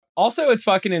Also, it's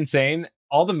fucking insane.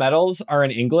 All the medals are in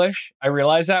English. I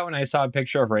realized that when I saw a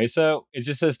picture of Reza. It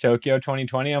just says Tokyo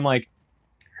 2020. I'm like,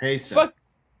 Reza. fuck.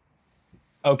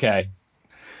 Okay,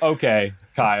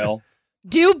 Kyle.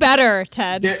 Do better,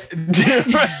 Ted. Yeah.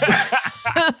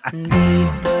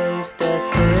 These days,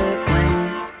 desperate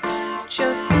ways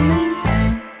just to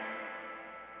maintain.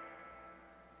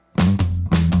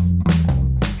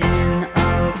 In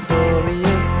our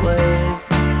glorious blaze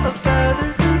of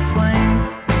feathers and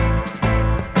flames.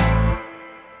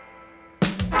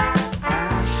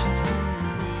 Ashes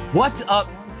from me. What's up,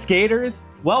 skaters?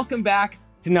 Welcome back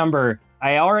to number.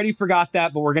 I already forgot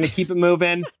that, but we're going to keep it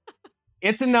moving.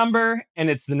 It's a number, and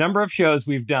it's the number of shows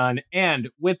we've done. And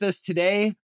with us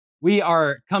today, we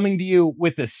are coming to you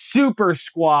with a super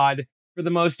squad for the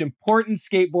most important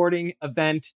skateboarding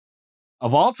event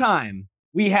of all time.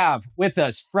 We have with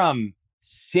us from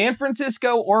San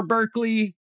Francisco or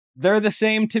Berkeley, they're the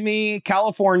same to me,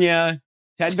 California,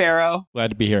 Ted Barrow. Glad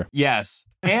to be here. Yes.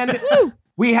 And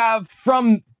we have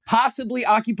from possibly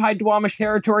occupied Duwamish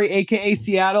territory, aka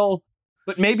Seattle,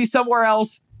 but maybe somewhere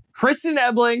else, Kristen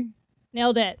Ebling.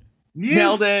 Nailed it.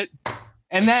 Nailed it.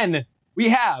 And then we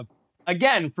have,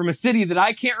 again, from a city that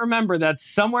I can't remember that's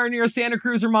somewhere near Santa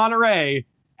Cruz or Monterey,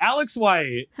 Alex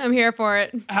White. I'm here for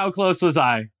it. How close was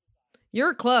I?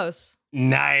 You're close.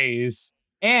 Nice.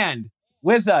 And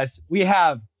with us, we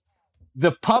have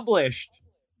the published,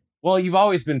 well, you've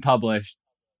always been published,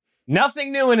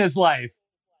 nothing new in his life,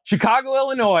 Chicago,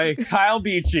 Illinois, Kyle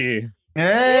Beachy.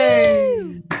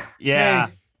 Hey. Yeah,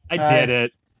 Hey. I Hi. did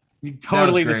it. That was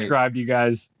Totally great. described you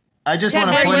guys. I just Ted, want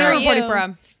to where point are out. you reporting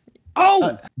from?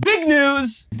 Oh, big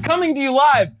news coming to you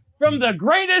live from the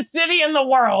greatest city in the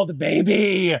world,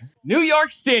 baby. New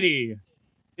York City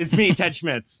is me, Ted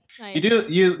Schmitz. Nice.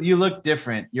 You look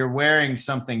different. You're wearing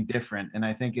something different, and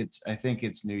I think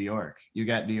it's New York. You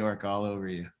got New York all over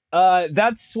you.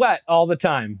 That's sweat all the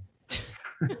time.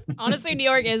 Honestly, New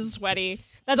York is sweaty.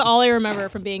 That's all I remember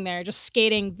from being there. Just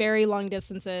skating very long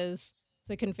distances.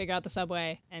 So I couldn't figure out the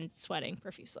subway and sweating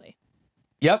profusely.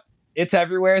 Yep, it's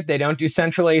everywhere. They don't do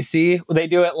central AC. Well, they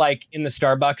do it like in the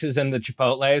Starbucks and the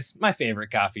Chipotles. My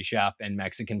favorite coffee shop and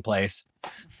Mexican place.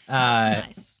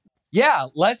 Nice. Yeah,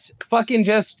 let's fucking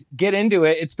just get into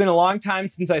it. It's been a long time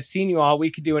since I've seen you all.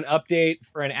 We could do an update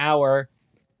for an hour,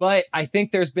 but I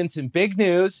think there's been some big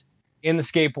news in the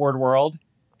skateboard world,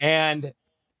 and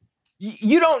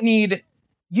you don't need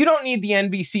the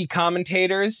NBC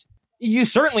commentators. You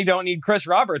certainly don't need Chris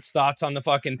Roberts' thoughts on the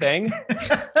fucking thing.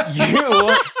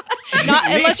 Not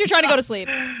unless you're trying to go to sleep.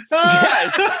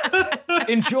 Yes.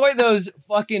 Enjoy those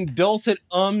fucking dulcet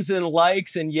ums and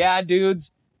likes and yeah,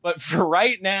 dudes. But for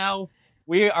right now,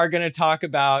 we are going to talk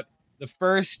about the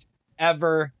first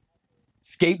ever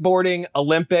skateboarding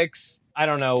Olympics. I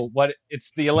don't know what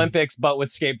it's the Olympics, but with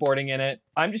skateboarding in it.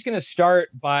 I'm just going to start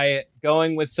by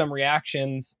going with some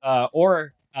reactions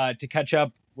or to catch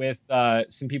up with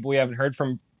some people we haven't heard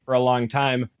from for a long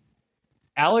time.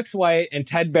 Alex White and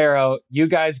Ted Barrow, you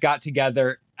guys got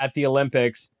together at the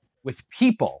Olympics with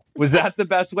people. Was that the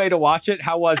best way to watch it?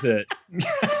 How was it?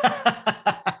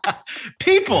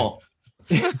 People.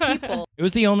 People. It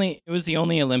was the only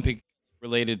Olympic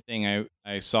related thing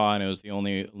I saw, and it was the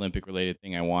only Olympic related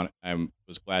thing I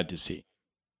was glad to see.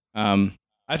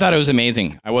 I thought it was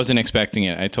amazing. I wasn't expecting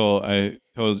it. I told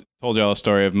y'all a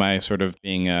story of my sort of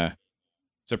being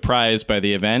surprised by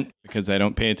the event because I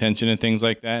don't pay attention to things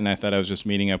like that, and I thought I was just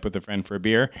meeting up with a friend for a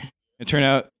beer. It turned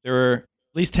out there were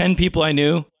at least 10 people I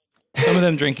knew, some of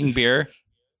them drinking beer,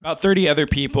 about 30 other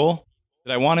people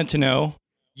that I wanted to know.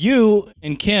 You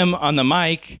and Kim on the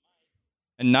mic,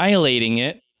 annihilating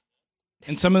it,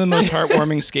 and some of the most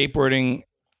heartwarming skateboarding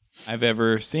I've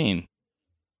ever seen.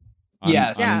 On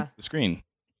the screen.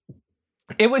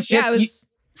 It was just. Yeah, it was.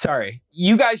 Sorry,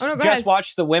 you guys Oh, no, go just ahead.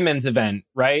 watched the women's event,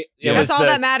 right? Yeah. That's all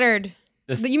that mattered.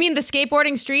 the- You mean the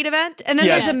skateboarding street event? And then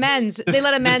Yes. there's a men's. They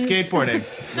let a men's. The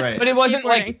skateboarding. Right. But it wasn't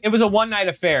like skateboarding. it was a one-night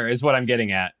affair, is what I'm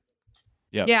getting at.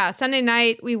 Yep. Yeah, Sunday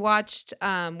night we watched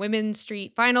women's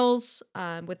street finals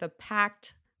with a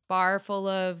packed bar full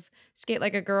of Skate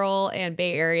Like a Girl and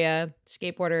Bay Area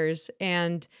skateboarders.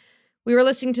 And we were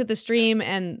listening to the stream,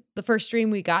 and the first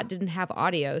stream we got didn't have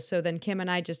audio. So then Kim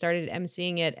and I just started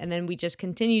emceeing it, and then we just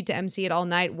continued to MC it all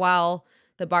night while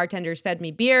the bartenders fed me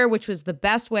beer, which was the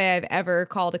best way I've ever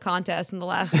called a contest in the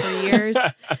last 3 years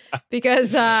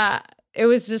because it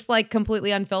was just like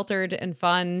completely unfiltered and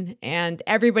fun, and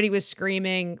everybody was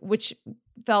screaming, which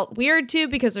felt weird too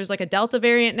because there's like a Delta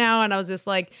variant now, and I was just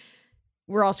like,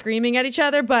 we're all screaming at each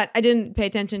other, but I didn't pay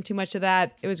attention too much to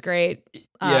that. It was great.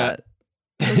 Yeah.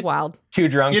 It was wild. Too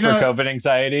drunk You for know- COVID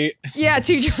anxiety. Yeah,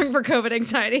 too drunk for COVID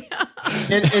anxiety.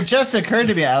 It just occurred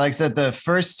to me, Alex, that the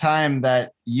first time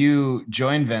that you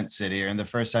joined Vent City, and the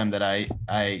first time that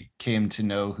I came to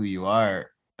know who you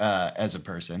are as a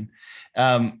person,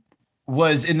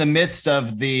 was in the midst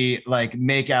of the like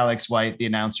make Alex White the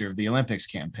announcer of the Olympics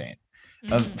campaign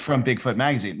from Bigfoot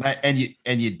Magazine, and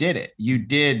you did it. You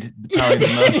did probably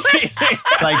the most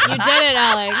like You did it,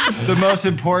 Alex. the most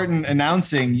important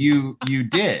announcing. You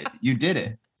did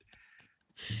it.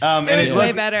 And It was it way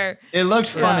looked, better. it looked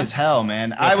fun Yeah. as hell, man.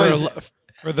 Yeah, I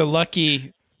for the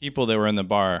lucky people that were in the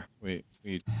bar, we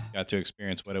got to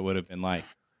experience what it would have been like.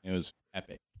 It was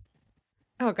epic.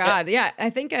 Oh God, yeah. I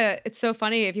think it's so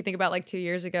funny if you think about like 2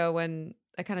 years ago when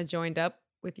I kind of joined up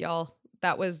with y'all.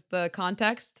 That was the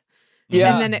context.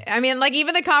 Yeah. And then I mean, like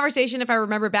even the conversation, if I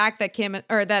remember back, that Kim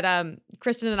or that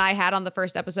Kristen and I had on the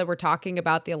first episode, we're talking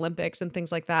about the Olympics and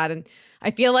things like that. And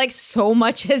I feel like so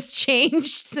much has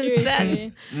changed since then.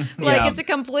 Seriously. Like Yeah. it's a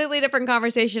completely different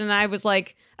conversation. And I was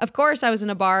like, of course I was in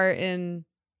a bar in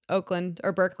Oakland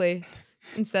or Berkeley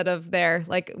instead of there.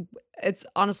 Like it's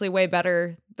honestly way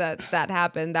better that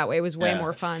happened. That way it was way Yeah.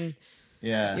 more fun.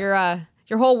 yeah.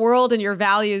 Your whole world and your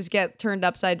values get turned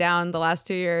upside down the last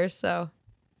 2 years. So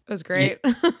it was great.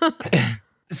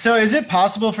 So is it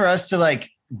possible for us to like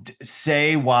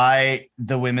say why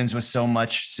the women's was so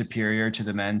much superior to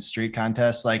the men's street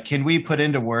contest? Like, can we put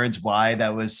into words why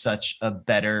that was such a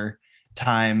better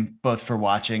time, both for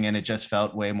watching and it just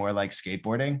felt way more like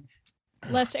skateboarding?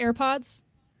 Less AirPods.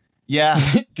 Yeah.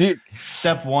 Dude,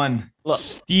 Step one. look,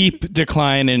 Steep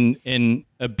decline in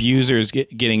abusers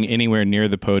getting anywhere near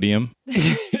the podium.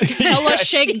 Hella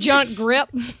shake junt grip.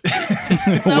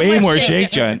 Way much more shake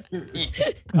shake junt.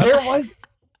 there was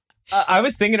I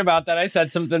was thinking about that. I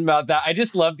said something about that. I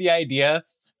just love the idea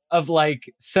of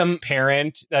like some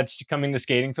parent that's coming to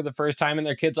skating for the first time and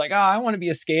their kid's like, oh, I want to be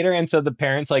a skater. And so the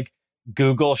parents like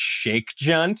Google shake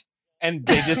junt and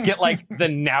they just get like the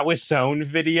Nowison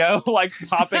video like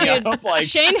popping Dude, up like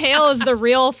Shane Hale is the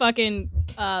real fucking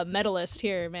medalist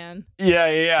here, man.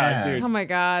 yeah, dude. Oh my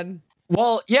God.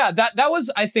 Well, yeah, that was,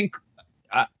 I think,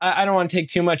 I don't want to take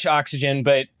too much oxygen,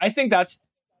 but I think that's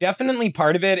definitely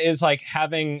part of it is like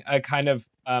having a kind of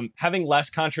having less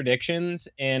contradictions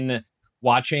in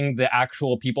watching the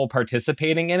actual people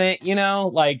participating in it, you know,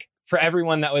 like for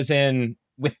everyone that was in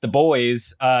with the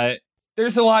boys,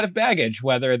 there's a lot of baggage,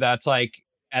 whether that's like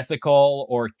ethical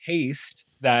or taste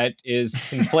that is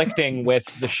conflicting with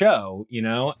the show, you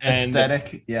know, and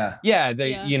Aesthetic. Yeah. yeah,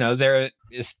 Yeah. you know, there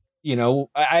is, you know,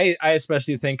 I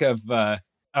especially think of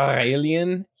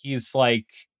Aurélien. He's like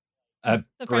a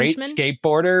The great Frenchman?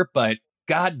 skateboarder, but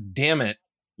god damn it,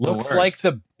 looks worst. like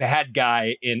the bad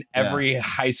guy in Yeah. every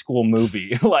high school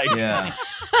movie. Like, Yeah.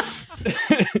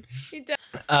 He does.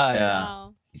 Yeah.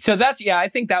 Wow. so that's, yeah, I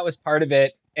think that was part of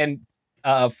it. And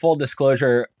full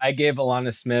disclosure, I gave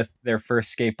Alana Smith their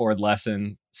first skateboard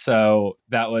lesson. So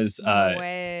that was No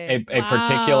way. a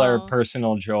particular Wow.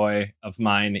 personal joy of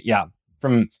mine. Yeah,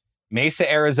 from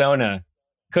Mesa, Arizona.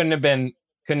 Couldn't have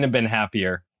been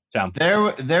happier. So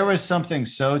There was something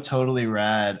so totally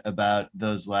rad about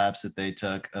those laps that they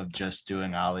took of just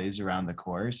doing ollies around the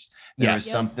course. There was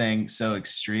Yes. Yep. something so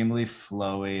extremely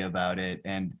flowy about it.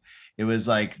 And it was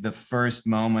like the first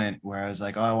moment where I was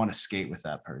like, oh, I want to skate with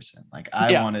that person. Like I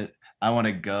Yeah. want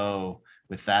to go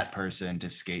with that person to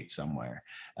skate somewhere.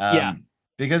 Yeah.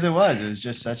 Because it was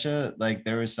just such a, like,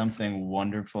 there was something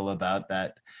wonderful about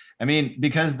that. I mean,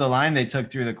 because the line they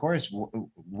took through the course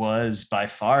was by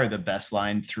far the best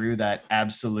line through that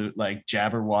absolute like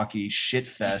Jabberwocky shit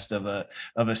fest of a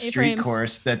street A-frames.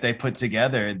 course that they put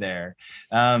together there.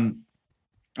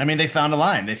 I mean, they found a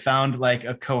line. They found like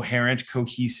a coherent,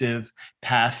 cohesive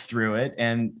path through it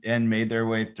and made their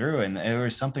way through. And there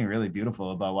was something really beautiful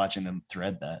about watching them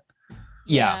thread that.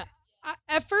 yeah.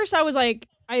 At first, I was like,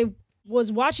 I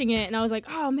was watching it and I was like,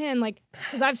 oh man, like,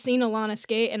 because I've seen Alana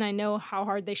skate and I know how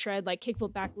hard they shred, like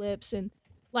kickflip backflips and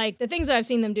like the things that I've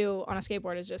seen them do on a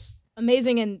skateboard is just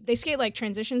amazing. And they skate like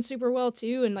transitions super well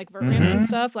too, and like vert ramps and Mhm.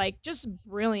 stuff, like just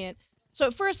brilliant. So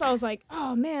at first I was like,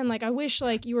 oh man, like I wish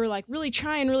like you were like really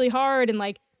trying really hard and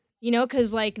like, you know,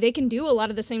 because like they can do a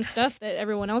lot of the same stuff that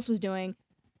everyone else was doing.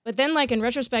 But then like in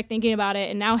retrospect, thinking about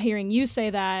it and now hearing you say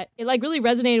that, it like really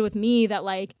resonated with me that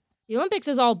like the Olympics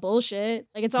is all bullshit.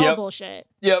 Like it's all Yep. bullshit.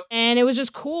 Yep. And it was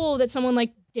just cool that someone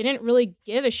like didn't really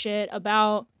give a shit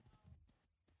about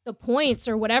the points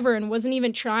or whatever and wasn't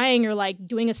even trying or like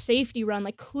doing a safety run,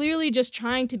 like clearly just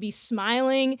trying to be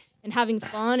smiling and having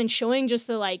fun and showing just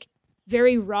the like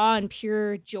very raw and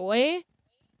pure joy.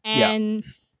 And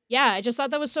yeah, I just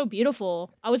thought that was so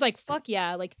beautiful. I was like, fuck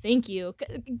yeah, like thank you.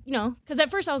 Because at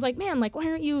first I was like, man, like why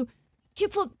aren't you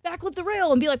kickflip, backflip the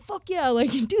rail and be like, fuck yeah,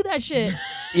 like do that shit.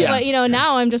 Yeah. But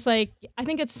now I'm just like, I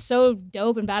think it's so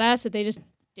dope and badass that they just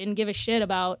didn't give a shit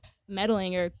about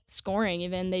medaling or scoring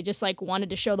even. They just like wanted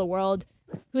to show the world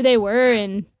who they were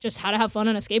and just how to have fun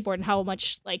on a skateboard and how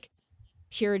much like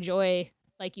pure joy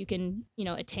like you can,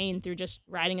 attain through just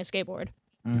riding a skateboard.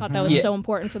 Thought that was Yeah. so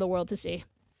important for the world to see.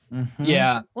 Mhm.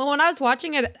 Yeah. Well, when I was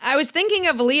watching it, I was thinking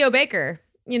of Leo Baker.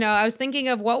 I was thinking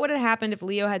of what would have happened if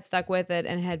Leo had stuck with it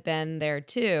and had been there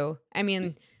too. I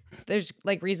mean, there's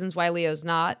like reasons why Leo's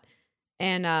not.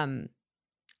 And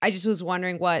I just was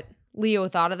wondering what Leo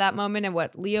thought of that moment and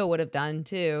what Leo would have done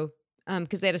too.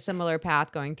 Because they had a similar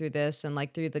path going through this and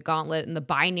like through the gauntlet and the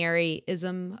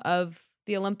binaryism of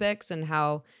the Olympics and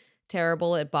how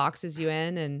terrible it boxes you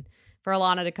in. And for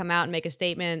Alana to come out and make a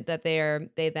statement that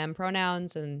they them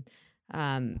pronouns and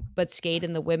but skate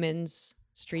in the women's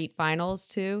street finals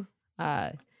too.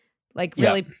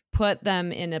 Really put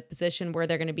them in a position where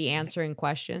they're going to be answering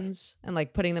questions and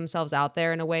like putting themselves out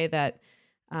there in a way that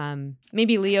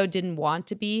maybe Leo didn't want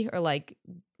to be or like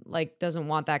doesn't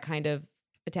want that kind of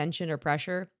attention or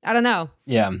pressure. I don't know.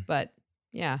 Yeah. But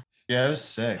yeah. Yeah, it was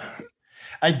sick.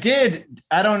 I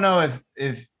don't know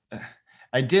if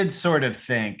I did sort of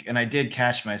think, and I did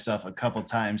catch myself a couple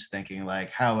times thinking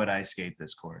like, how would I skate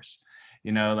this course?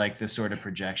 Like the sort of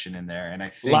projection in there. And I A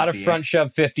think lot of front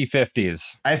shove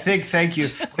 50-50s. thank you.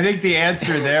 I think the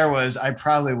answer there was I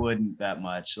probably wouldn't that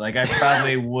much. Like I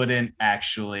probably wouldn't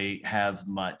actually have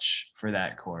much for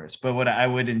that course, but what I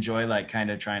would enjoy like kind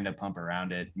of trying to pump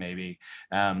around it maybe.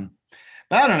 But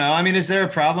I don't know. I mean, is there a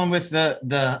problem with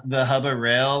the Hubba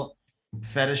rail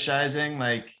fetishizing?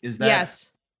 Like, is that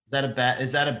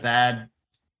a bad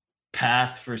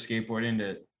path for skateboarding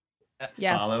to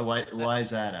Yes. follow? Why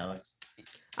is that, Alex?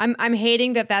 I'm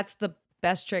hating that that's the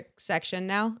best trick section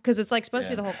now because it's like supposed to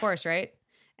be the whole course, right?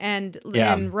 And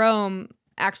Yeah. in Rome,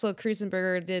 Axel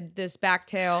Krusenberger did this back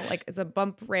tail, like it's a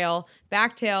bump rail,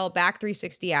 back tail, back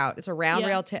 360 out. It's a round Yeah.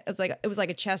 rail. It was like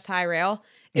a chest high rail.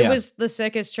 It Yeah. was the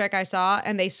sickest trick I saw,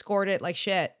 and they scored it like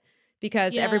shit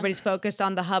because Yeah. everybody's focused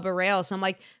on the hubba rail. So I'm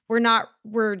like, we're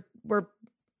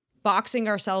boxing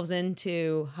ourselves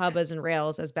into hubbas and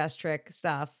rails as best trick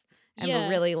stuff, and Yeah. we're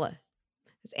really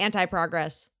it's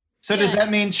anti-progress. So does Yeah.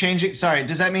 that mean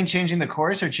changing the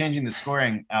course or changing the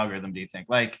scoring algorithm, do you think?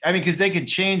 Like, I mean, because they could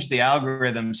change the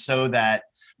algorithm so that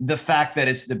the fact that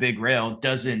it's the big rail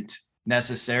doesn't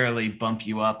necessarily bump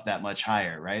you up that much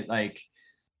higher, right? Like,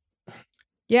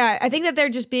 Yeah, I think that they're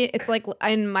just it's like,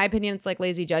 in my opinion, it's like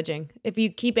lazy judging. If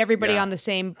you keep everybody Yeah. on the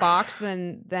same box,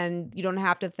 then you don't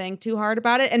have to think too hard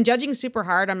about it. And judging's super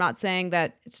hard. I'm not saying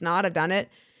that it's not. I've done it.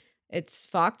 It's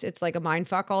fucked. It's like a mind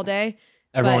fuck all day.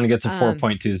 Everyone But, gets a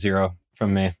 4.20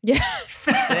 from me. Yeah.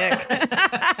 Sick.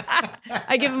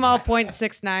 I give them all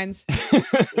 0.69s.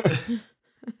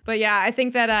 But yeah, I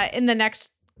think that in the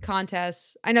next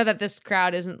contest, I know that this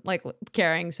crowd isn't like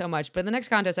caring so much, but in the next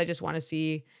contest, I just want to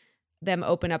see them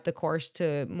open up the course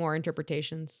to more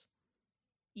interpretations.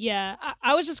 Yeah,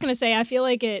 I was just gonna say, I feel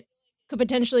like it could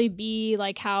potentially be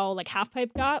like how like half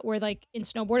pipe got, where like in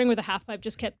snowboarding, where the half pipe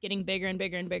just kept getting bigger and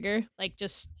bigger and bigger, like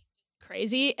just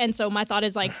crazy. And so my thought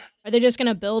is like, are they just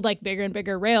gonna build like bigger and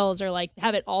bigger rails, or like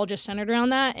have it all just centered around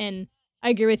that? And I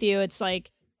agree with you. It's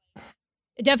like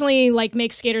it definitely like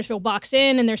makes skaters feel boxed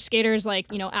in, and there's skaters like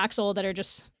Axel that are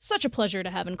just such a pleasure to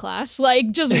have in class.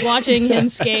 Like just watching him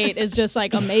skate is just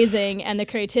like amazing, and the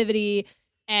creativity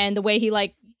and the way he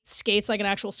like skates like an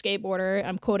actual skateboarder.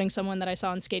 I'm quoting someone that I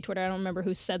saw on skate Twitter. I don't remember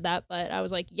who said that, but I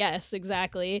was like, yes,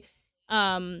 exactly.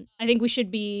 I think we should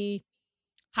be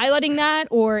highlighting that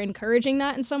or encouraging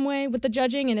that in some way with the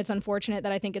judging. And it's unfortunate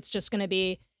that I think it's just going to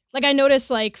be like, I noticed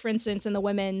like, for instance, in the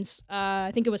women's,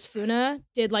 I think it was Funa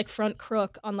did like front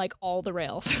crook on like all the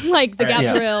rails, like the gap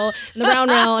Yeah. rail and the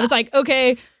round rail. And it's like,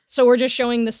 okay, so we're just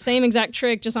showing the same exact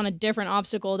trick, just on a different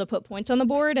obstacle to put points on the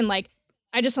board. And like,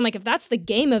 I'm like, if that's the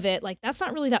game of it, like that's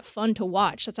not really that fun to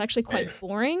watch. That's actually quite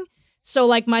boring. So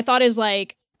like my thought is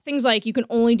like things like you can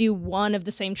only do one of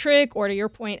the same trick, or to your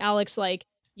point, Alex, like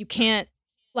you can't,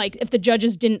 like if the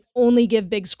judges didn't only give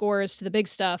big scores to the big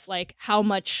stuff, like how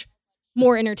much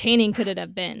more entertaining could it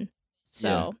have been?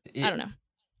 So I don't know.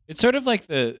 It's sort of like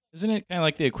isn't it kind of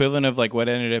like the equivalent of like what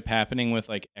ended up happening with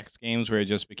like X Games, where it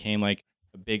just became like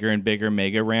a bigger and bigger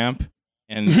mega ramp,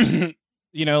 and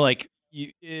like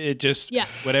it just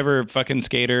whatever fucking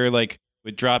skater like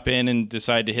would drop in and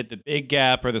decide to hit the big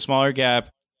gap or the smaller gap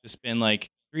to spin like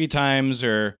 3 times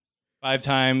or 5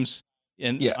 times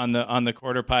on the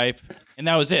quarter pipe, and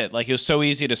that was it. Like it was so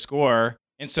easy to score,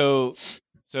 and so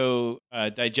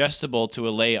digestible to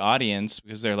a lay audience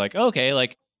because they're like, okay,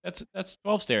 like that's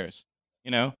 12 stairs,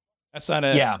 you know, that's not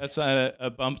a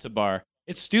bump to bar.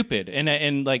 It's stupid.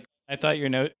 And like, I thought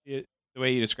the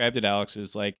way you described it, Alex,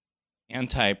 is like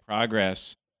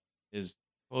anti-progress is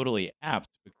totally apt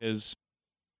because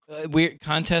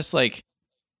contests like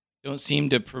don't seem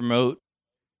to promote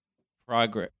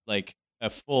progress, like a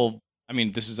full, I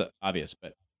mean, this is obvious,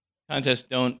 but contests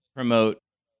don't promote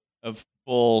a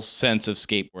full sense of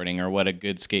skateboarding or what a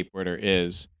good skateboarder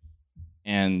is.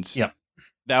 And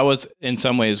that was in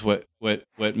some ways what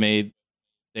made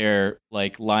their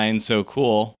like line so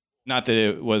cool. Not that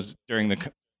it was during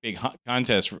the big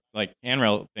contest, like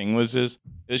handrail thing, it was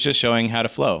just showing how to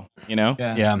flow, you know?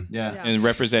 Yeah. And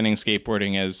representing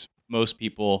skateboarding as most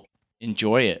people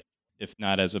enjoy it, if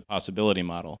not as a possibility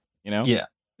model, you know? Yeah.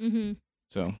 Mm-hmm.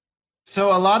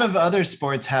 So a lot of other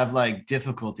sports have like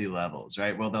difficulty levels,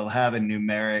 right? Well, they'll have a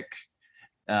numeric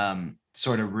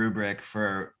sort of rubric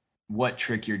for what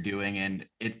trick you're doing, and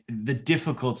the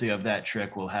difficulty of that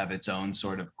trick will have its own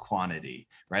sort of quantity,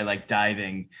 right? Like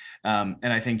diving, and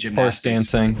I think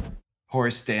gymnastics,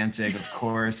 horse dancing, of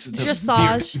course,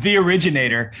 dressage, the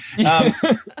originator,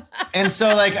 and so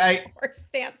like horse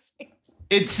dancing.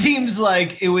 It seems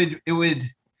like it would.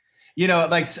 You know,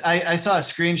 like I saw a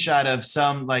screenshot of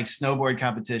some like snowboard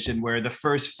competition where the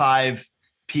first 5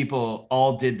 people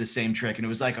all did the same trick, and it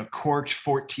was like a corked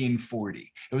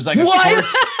 1440. It was like a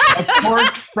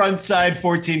corked frontside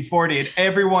 1440, and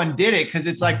everyone did it because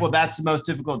it's like, well, that's the most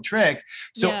difficult trick,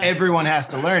 so everyone has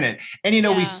to learn it. And you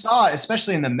know, we saw,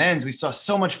 especially in the men's, we saw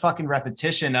so much fucking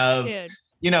repetition of,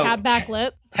 you know, have back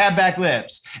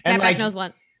lips, and like knows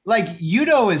one. Like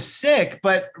Yudo is sick,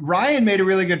 but Ryan made a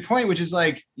really good point, which is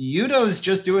like Yudo's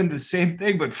just doing the same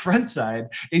thing, but frontside.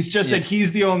 It's just that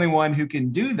he's the only one who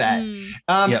can do that.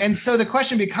 And so the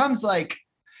question becomes like,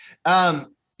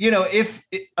 you know,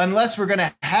 unless we're going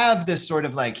to have this sort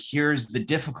of like, here's the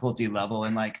difficulty level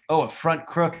and like, oh, a front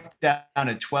crook down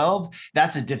at 12,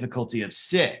 that's a difficulty of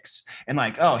 6. And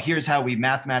like, oh, here's how we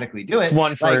mathematically do it. It's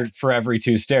one for every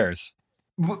 2 stairs.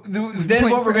 Then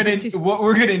what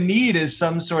we're gonna need is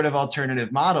some sort of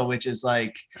alternative model, which is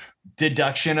like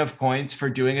deduction of points for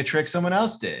doing a trick someone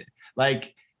else did.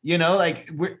 Like, you know,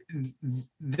 like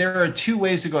there are 2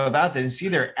 ways to go about this.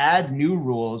 Either add new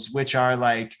rules, which are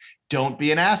like, don't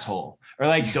be an asshole, or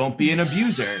like, don't be an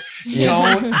abuser.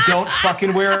 Don't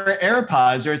fucking wear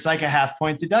AirPods, or it's like a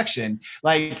half-point deduction.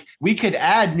 Like, we could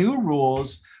add new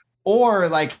rules, or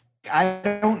like,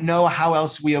 I don't know how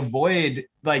else we avoid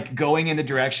like going in the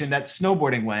direction that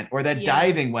snowboarding went, or that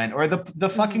diving went, or the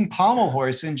fucking pommel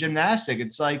horse in gymnastic.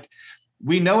 It's like,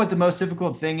 we know what the most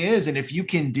difficult thing is, and if you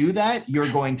can do that, you're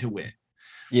going to win.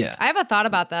 Yeah. I have a thought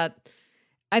about that.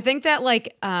 I think that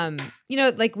like you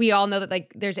know, like we all know that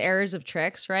like there's errors of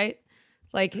tricks, right?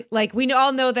 Like we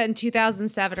all know that in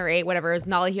 2007 or 8, whatever, is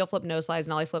nollie heel flip no slides,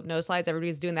 nollie flip no slides.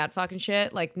 Everybody's doing that fucking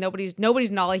shit. Like nobody's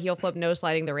nollie heel flip no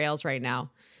sliding the rails right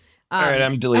now. All right,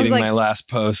 I'm deleting my last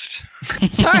post.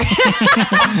 Sorry.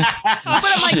 But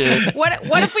I'm like,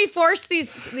 what if we force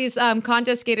these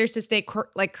contest skaters to stay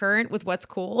current with what's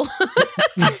cool?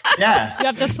 Yeah. You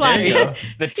have to slide. You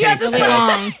have to really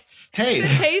long.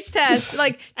 Taste. The taste test.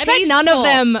 Like, I bet none of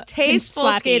them tasteful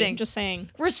skating. Just saying.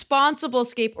 Responsible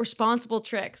responsible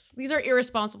tricks. These are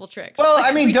irresponsible tricks. Well,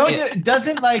 like, I mean,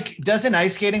 doesn't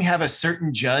ice skating have a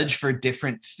certain judge for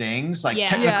different things, like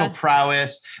technical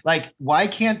prowess? Like, why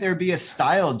can't there be a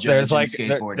style judge in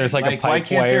skateboarding? There's like a pipe why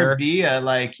can't player. there be a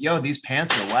like, yo, these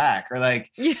pants are whack, or like,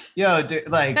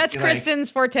 that's Kristen's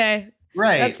forte.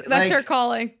 Right. That's her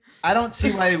calling. I don't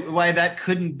see why that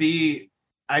couldn't be.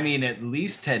 I mean, at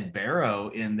least Ted Barrow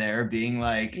in there being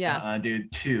like, dude,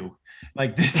 2.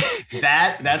 Like this,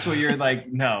 that's what you're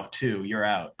like, no, 2, you're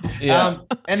out. Yeah.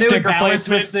 And they would balance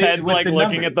with Ted's like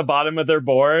looking at the bottom of their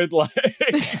board. Like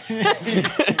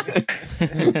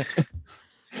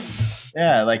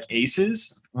yeah, like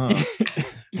aces. Oh,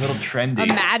 little trendy. A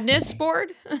madness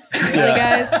board? Really,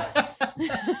 guys?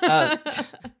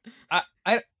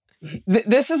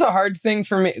 This is a hard thing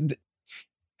for me.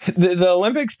 The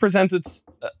Olympics presents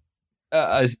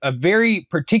a very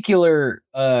particular,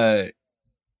 a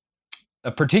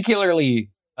particularly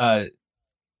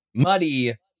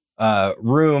muddy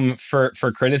room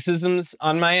for criticisms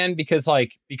on my end because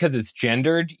it's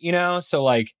gendered, you know. So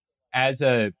like as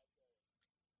a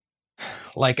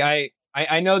like I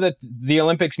know that the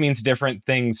Olympics means different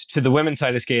things to the women's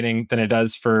side of skating than it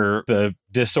does for the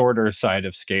disorder side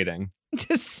of skating.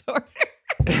 Disorder.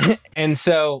 And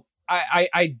so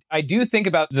I do think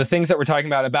about the things that we're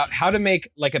talking about how to make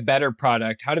like a better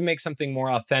product, how to make something more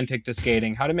authentic to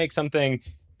skating, how to make something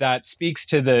that speaks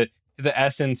to the to the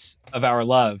essence of our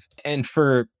love. And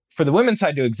for the women's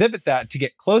side to exhibit that, to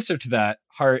get closer to that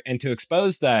heart and to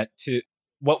expose that to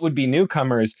what would be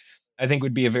newcomers, I think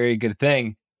would be a very good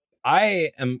thing.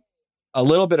 I am a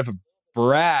little bit of a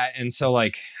brat. And so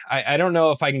like, I don't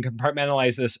know if I can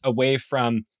compartmentalize this away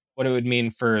from what it would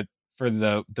mean for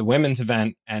the women's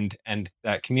event and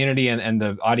that community and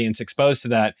the audience exposed to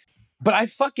that. But I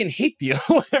fucking hate the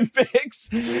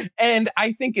Olympics, and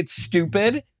I think it's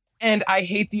stupid, and I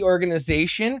hate the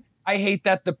organization. I hate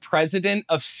that the president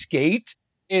of skate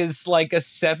is like a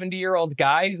 70-year-old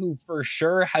guy who for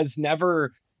sure has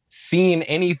never seen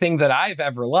anything that I've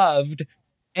ever loved.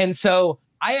 And so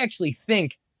I actually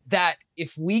think that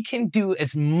if we can do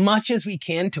as much as we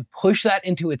can to push that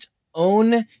into its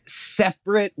own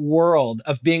separate world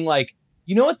of being like,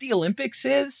 you know what the Olympics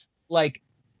is? Like,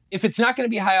 if it's not going to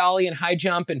be high ollie and high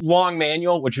jump and long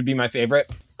manual, which would be my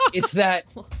favorite, it's that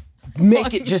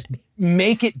make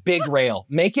it big rail,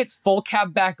 make it full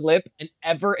cab back lip, an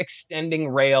ever extending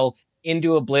rail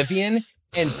into oblivion,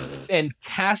 and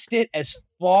cast it as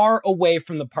far away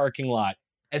from the parking lot,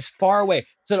 as far away.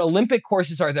 So that Olympic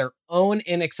courses are their own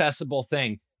inaccessible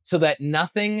thing, so that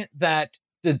nothing that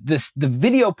the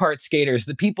video part skaters,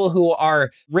 the people who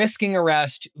are risking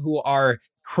arrest, who are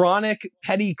chronic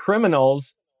petty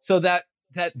criminals, so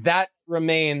that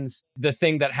remains the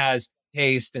thing that has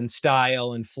taste and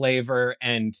style and flavor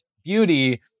and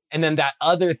beauty. And then that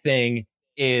other thing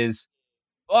is,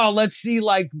 oh, let's see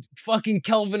like fucking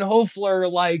Kelvin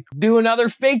Hoefler like do another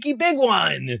fakey big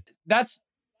one. That's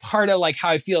part of like how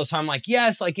I feel. So I'm like,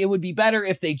 yes, like it would be better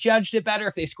if they judged it better,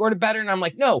 if they scored it better. And I'm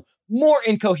like, no, more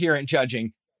incoherent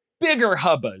judging, bigger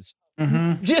hubbas.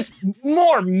 Mm-hmm. Just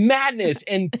more madness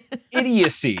and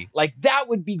idiocy. Like that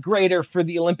would be greater for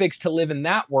the Olympics to live in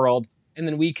that world. And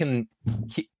then we can.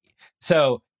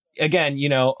 So again,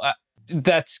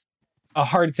 that's a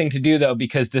hard thing to do though,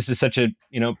 because this is such a,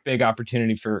 big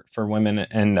opportunity for women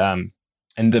and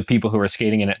the people who are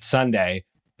skating in it Sunday.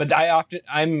 But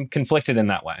I'm conflicted in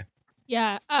that way.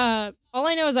 Yeah. All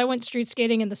I know is I went street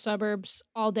skating in the suburbs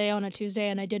all day on a Tuesday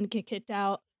and I didn't get kicked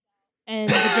out. And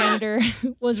the janitor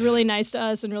was really nice to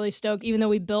us and really stoked, even though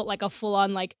we built like a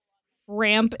full-on like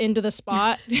ramp into the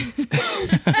spot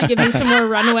to give me some more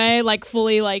runway, like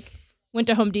fully like went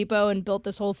to Home Depot and built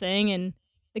this whole thing. And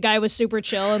the guy was super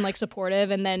chill and like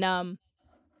supportive. And then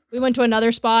we went to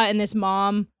another spot and this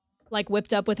mom like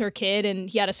whipped up with her kid and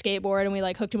he had a skateboard and we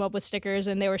like hooked him up with stickers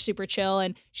and they were super chill.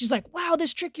 And she's like, wow,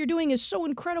 this trick you're doing is so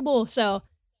incredible. So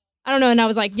I don't know. And I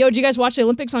was like, yo, did you guys watch the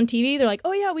Olympics on TV? They're like,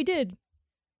 oh yeah, we did.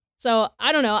 So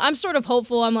I don't know. I'm sort of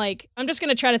hopeful. I'm just going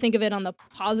to try to think of it on the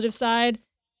positive side.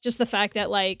 Just the fact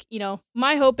that like,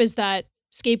 my hope is that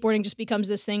skateboarding just becomes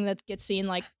this thing that gets seen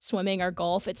like swimming or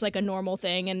golf. It's like a normal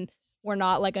thing and we're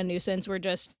not like a nuisance. We're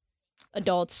just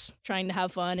adults trying to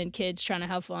have fun and kids trying to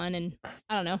have fun. And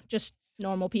I don't know, just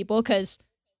normal people. Cause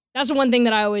that's the one thing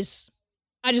that I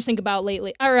just think about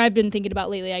lately, or I've been thinking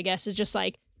about lately, I guess, is just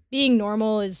like being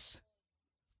normal is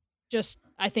just,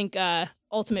 I think,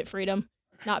 ultimate freedom.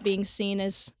 Not being seen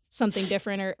as something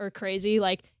different or crazy.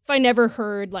 Like if I never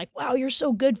heard like, wow, you're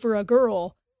so good for a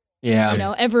girl,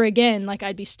 ever again, like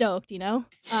I'd be stoked,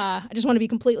 I just want to be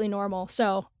completely normal.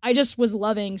 So I just was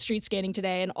loving street skating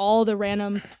today and all the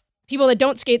random people that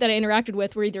don't skate that I interacted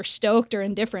with were either stoked or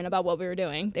indifferent about what we were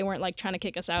doing. They weren't like trying to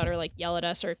kick us out or like yell at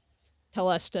us or tell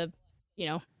us to,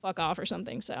 fuck off or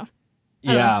something. So I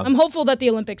don't know. I'm hopeful that the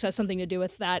Olympics has something to do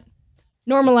with that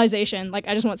normalization. Like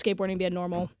I just want skateboarding to be a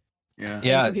normal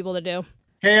Yeah. for people to do.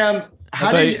 Hey,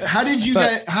 how did you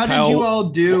all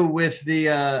do with the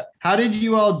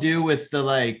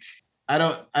like, I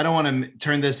don't want to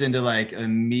turn this into like a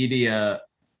media,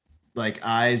 like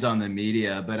eyes on the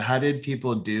media, but how did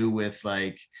people do with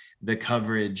like the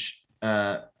coverage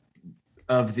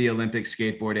of the Olympic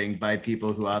skateboarding by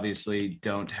people who obviously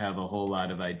don't have a whole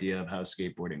lot of idea of how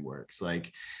skateboarding works?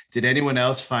 Like, did anyone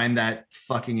else find that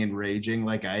fucking enraging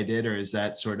like I did? Or is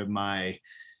that sort of my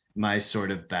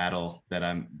sort of battle that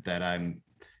I'm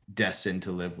destined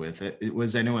to live with?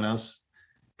 Was anyone else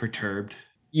perturbed?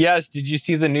 Yes. Did you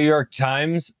see the New York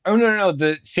Times? Oh, no.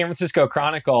 The San Francisco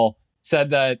Chronicle said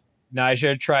that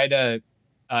Nyjah tried a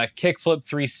kickflip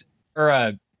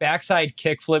a backside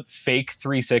kickflip fake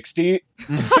 360.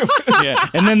 Yeah.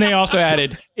 And then they also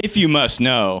added, if you must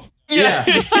know. Yeah.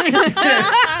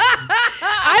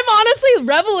 I'm honestly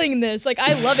reveling in this. Like,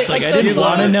 I love it. Like I didn't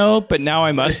want to know, but now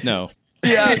I must know.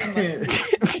 Yeah.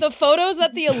 the photos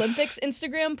that the Olympics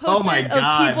Instagram posted my of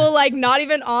God. people like not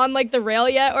even on like the rail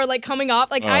yet or like coming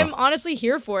off, like Oh. I'm honestly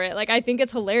here for it. Like I think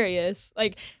it's hilarious.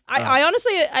 Like I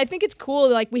honestly I think it's cool.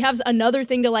 Like we have another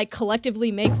thing to like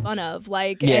collectively make fun of,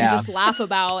 like and Yeah. just laugh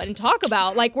about and talk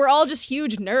about. Like we're all just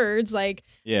huge nerds. Like at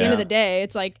the end of the day,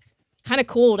 it's like kind of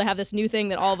cool to have this new thing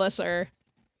that all of us are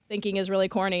thinking is really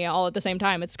corny all at the same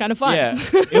time. It's kind of fun. Yeah,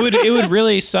 it would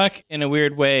really suck in a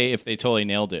weird way if they totally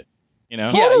nailed it. You know,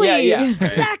 Yeah, Totally. yeah.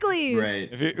 Exactly. Right.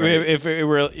 if it, right. if it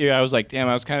were, I was like, damn,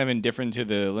 I was kind of indifferent to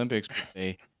the Olympics, but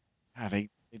they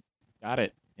got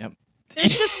it. Yep.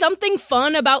 There's just something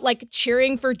fun about like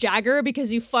cheering for Jagger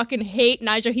because you fucking hate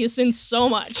Nigel Houston so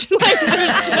much. Like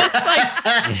there's just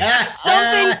like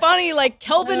something funny. Like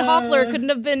Kelvin Hoffler couldn't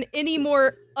have been any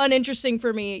more uninteresting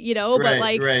for me, you know? But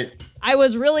like I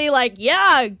was really like,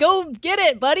 yeah, go get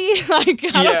it, buddy. Like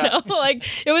I don't know. Like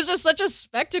it was just such a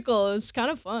spectacle. It was kind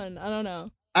of fun. I don't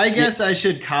know. I guess I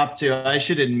should cop to. I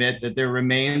should admit that there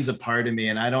remains a part of me,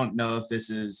 and I don't know if this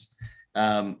is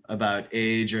about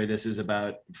age or this is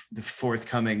about the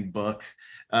forthcoming book.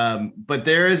 But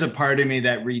there is a part of me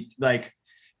that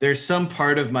there's some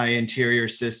part of my interior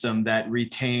system that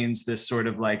retains this sort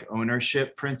of like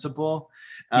ownership principle.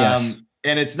 Yes.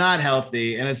 And it's not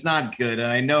healthy and it's not good.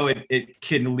 And I know it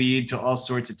can lead to all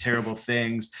sorts of terrible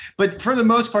things, but for the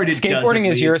most part, Skateboarding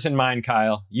is yours and mine,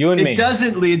 Kyle. You and me. It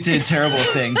doesn't lead to terrible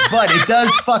things, but it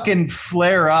does fucking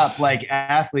flare up like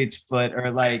athlete's foot or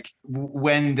like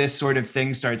when this sort of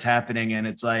thing starts happening. And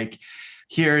it's like,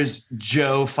 here's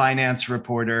Joe, finance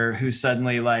reporter, who's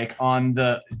suddenly like on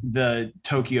the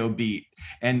Tokyo beat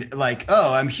and like,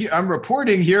 oh, I'm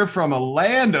reporting here from a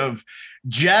land of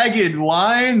jagged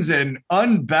lines and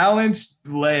unbalanced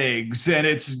legs, and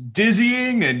it's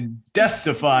dizzying and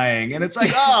death-defying. And it's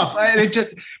like, oh, and it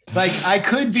just like I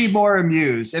could be more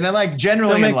amused. And I like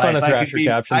generally in life,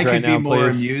 I could be more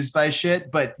amused by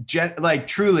shit. But like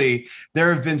truly,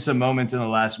 there have been some moments in the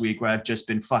last week where I've just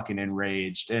been fucking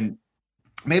enraged, and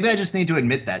maybe I just need to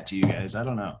admit that to you guys. I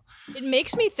don't know. It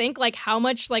makes me think like how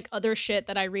much like other shit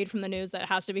that I read from the news that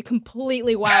has to be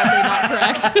completely wildly not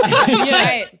correct. Yeah.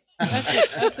 Right.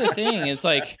 That's the thing. It's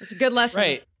like It's a good lesson.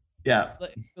 right. Yeah.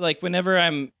 Like whenever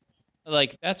I'm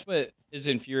like, that's what is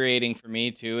infuriating for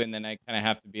me too. And then I kind of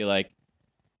have to be like,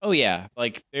 oh yeah,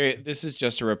 like this is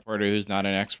just a reporter who's not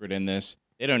an expert in this.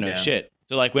 They don't know Yeah. shit.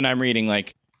 So like when I'm reading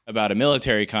like about a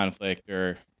military conflict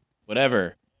or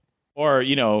whatever, or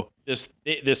you know this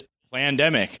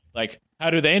pandemic, like how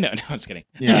do they know? No, I was kidding.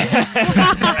 Yeah.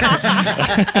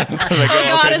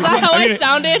 Oh God, is that how I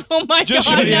sounded? Oh my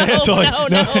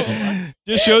God, no.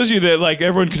 Just shows you that like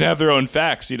everyone can have their own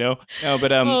facts, you know. No,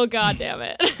 but Oh God, damn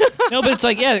it. no, but it's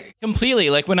like yeah, completely.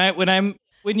 Like when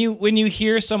you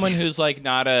hear someone who's like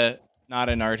not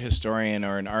an art historian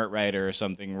or an art writer or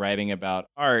something writing about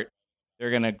art,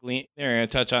 they're gonna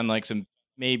touch on like some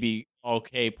maybe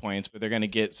okay points, but they're gonna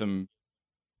get something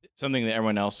that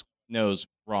everyone else knows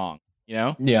wrong, you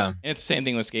know? Yeah. And it's the same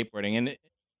thing with skateboarding.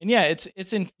 And yeah,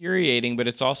 it's infuriating, but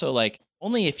it's also like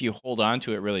only if you hold on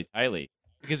to it really tightly.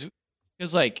 Because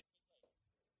like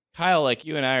Kyle, like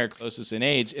you and I are closest in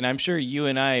age, and I'm sure you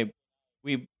and I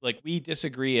we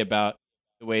disagree about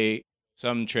the way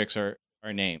some tricks are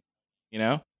named, you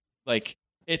know? Like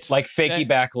it's Like fakey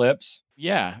back lips.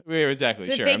 Yeah, exactly.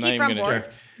 Is it Sure. I'm not fakey even from gonna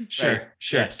work? Sure. Right.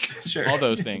 Sure. Yes. Sure. all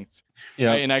those things. Yeah.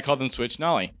 Right? And I call them switch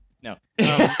nollie. No.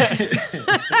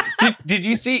 Did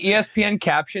you see ESPN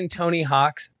caption Tony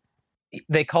Hawk's?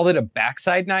 They called it a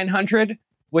backside 900,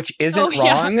 which isn't Oh,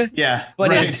 yeah. wrong, Yeah.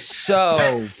 but right. it's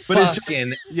so But it's just-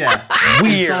 fucking yeah.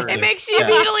 weird. Insulting. It makes you Yeah.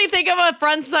 immediately think of a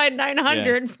frontside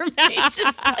 900 for me. It's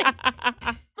just like,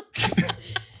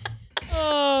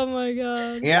 Oh my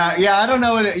God. Yeah, I don't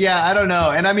know I don't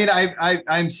know. And I mean,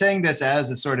 I'm saying this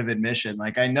as a sort of admission.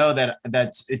 Like I know that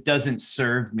it doesn't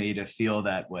serve me to feel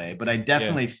that way, but I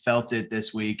definitely felt it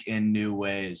this week in new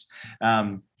ways.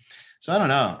 So I don't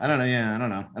know. Yeah, I don't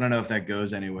know. I don't know if that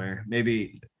goes anywhere.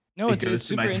 Maybe No, it it's goes to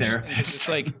super my interesting. therapist. It's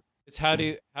like it's how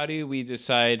do we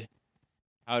decide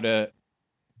how to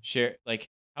share, like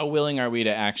how willing are we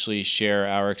to actually share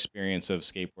our experience of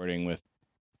skateboarding with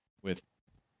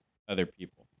other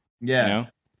people? Yeah. You know?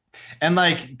 And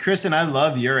like Kristen, I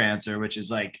love your answer, which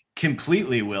is like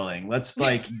completely willing. Let's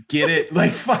like get it,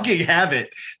 like fucking have it,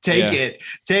 take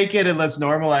it, and let's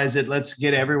normalize it. Let's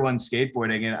get everyone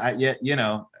skateboarding. And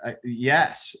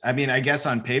yes. I mean, I guess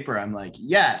on paper I'm like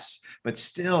yes, but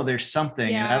still there's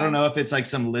something. And I don't know if it's like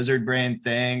some lizard brain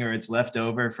thing or it's left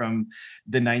over from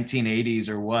the 1980s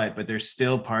or what, but there's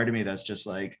still part of me that's just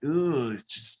like, ooh,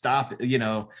 just stop it, you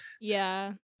know.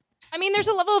 Yeah. I mean, there's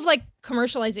a level of like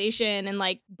commercialization and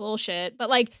like bullshit, but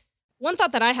like one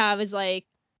thought that I have is like,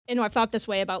 and I've thought this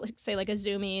way about, like, say, like a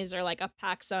Zoomies or like a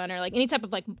PacSun or like any type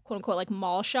of like quote unquote like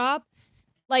mall shop.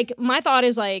 Like, my thought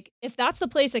is like, if that's the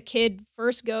place a kid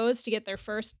first goes to get their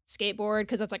first skateboard,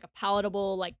 because that's like a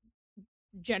palatable, like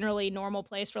generally normal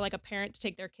place for like a parent to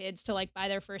take their kids to like buy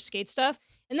their first skate stuff,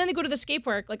 and then they go to the skate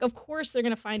park, like of course they're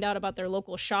gonna find out about their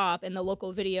local shop and the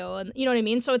local video, and you know what I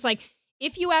mean. So it's like,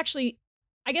 if you actually,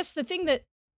 I guess the thing that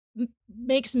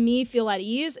makes me feel at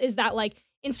ease is that like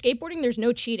in skateboarding there's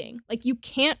no cheating. Like, you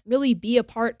can't really be a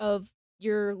part of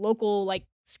your local like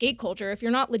skate culture if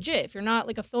you're not legit, if you're not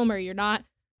like a filmer, you're not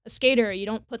a skater, you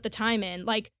don't put the time in.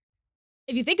 Like,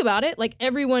 if you think about it, like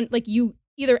everyone, like you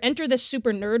either enter this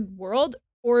super nerd world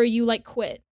or you like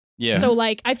quit. Yeah. So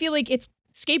like, I feel like it's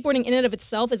skateboarding in and of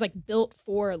itself is like built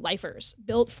for lifers,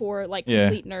 built for like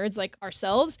complete nerds like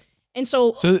ourselves. And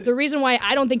so the reason why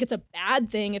I don't think it's a bad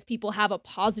thing if people have a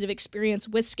positive experience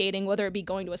with skating, whether it be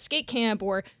going to a skate camp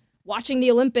or watching the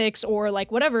Olympics or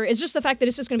like whatever, is just the fact that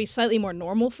it's just going to be slightly more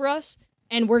normal for us.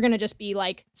 And we're going to just be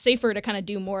like safer to kind of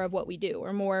do more of what we do,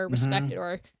 or more respected,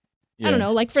 or I don't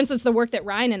know, like for instance, the work that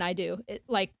Ryan and I do, it,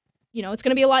 like, you know, it's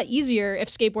going to be a lot easier if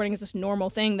skateboarding is this normal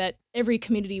thing that every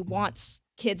community wants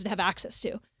kids to have access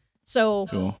to. So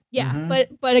Cool. yeah,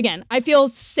 but again, I feel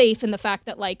safe in the fact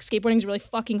that like skateboarding is really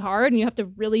fucking hard and you have to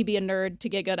really be a nerd to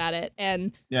get good at it.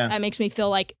 And that makes me feel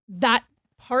like that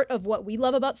part of what we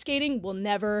love about skating will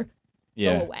never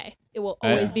go away. It will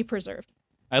always be preserved.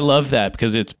 I love that,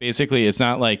 because it's basically, it's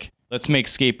not like, let's make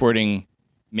skateboarding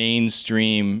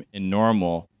mainstream and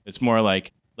normal. It's more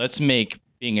like, let's make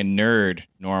being a nerd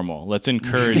normal. Let's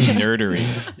encourage nerdery.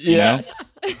 You know?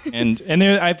 And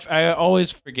there, I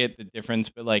always forget the difference,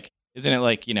 but like, isn't it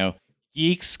like, you know,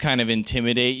 geeks kind of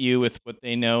intimidate you with what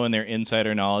they know and their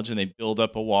insider knowledge, and they build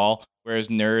up a wall, whereas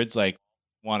nerds like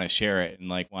want to share it and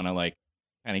like want to like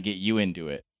kind of get you into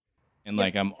it. And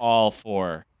like, I'm all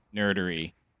for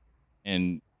nerdery.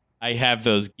 And I have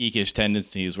those geekish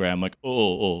tendencies where I'm like,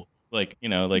 oh, like, you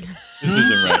know, like this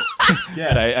isn't right.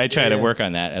 But I try to work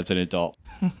on that as an adult.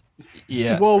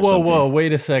 Whoa.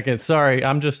 Wait a second. Sorry,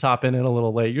 I'm just hopping in a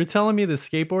little late. You're telling me that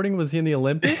skateboarding was in the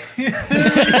Olympics?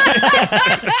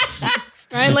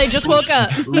 Ryan Lay just woke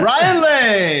up. Ryan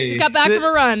Lay! Just got back from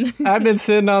a run. I've been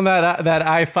sitting on that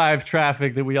I-5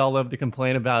 traffic that we all love to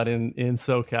complain about in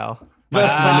SoCal. The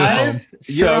 5?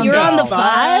 You're on the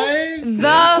 5?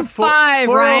 The 5,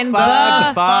 Ryan. The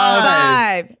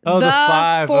 5. Oh, the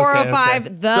 5. 405.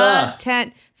 Okay. The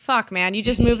 10. Fuck, man. You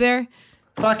just moved there?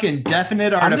 Fucking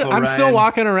definite article, I'm Ryan. still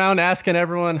walking around asking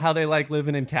everyone how they like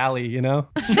living in Cali, you know?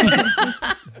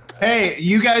 Hey,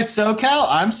 you guys SoCal?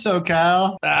 I'm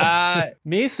SoCal.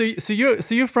 Me? So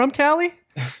you're from Cali?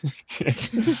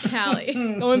 Cali.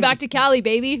 Going back to Cali,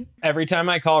 baby. Every time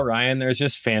I call Ryan, there's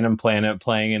just Phantom Planet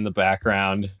playing in the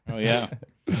background. Oh, yeah.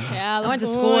 Yeah, I went to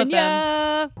school with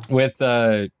them. With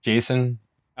Jason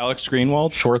Alex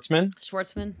Greenwald.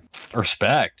 Schwartzman.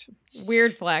 Respect.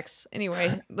 Weird flex.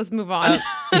 Anyway, let's move on.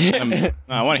 I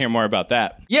want to hear more about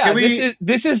that. Yeah,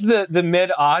 this is the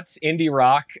mid-aughts indie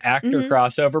rock actor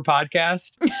crossover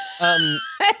podcast.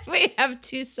 We have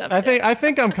two subjects. I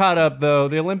think I'm caught up though.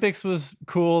 The Olympics was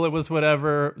cool. It was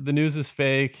whatever. The news is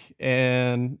fake.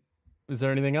 And is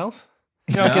there anything else?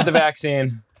 Don't get the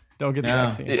vaccine. Don't get the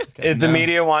vaccine. The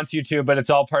media wants you to, but it's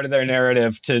all part of their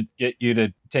narrative to get you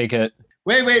to take it.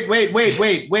 Wait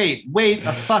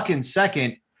a fucking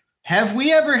second. Have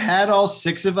we ever had all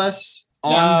 6 of us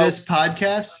on this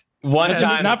podcast? One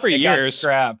time, not for it years. got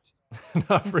scrapped.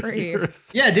 Not for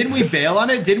years. Yeah, didn't we bail on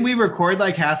it? Didn't we record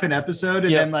like half an episode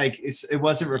and then like it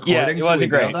wasn't recording? Yeah, it wasn't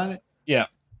great. Bailed on it? Yeah,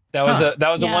 that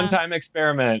was a one-time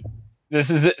experiment. This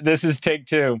is take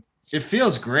 2. It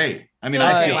feels great. I mean,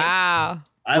 Wow.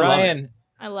 I love it.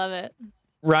 I love it.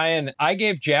 Ryan, I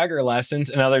gave Jagger lessons.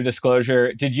 Another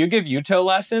disclosure. Did you give Yuto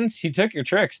lessons? He took your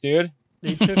tricks, dude.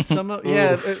 He took some of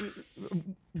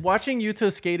watching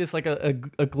Yuto skate is like a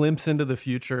glimpse into the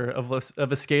future of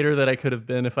a skater that I could have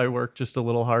been if I worked just a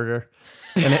little harder,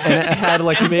 and it had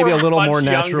like maybe a little more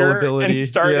natural ability. And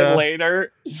started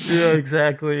later. Yeah,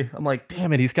 exactly. I'm like,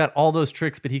 damn it, he's got all those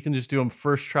tricks, but he can just do them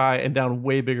first try and down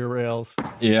way bigger rails.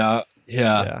 Yeah.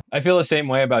 I feel the same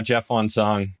way about Jeff Von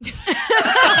Song.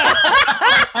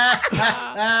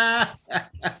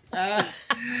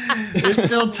 There's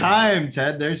still time,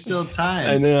 Ted. There's still time.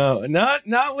 I know.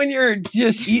 Not when you're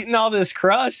just eating all this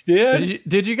crust, dude.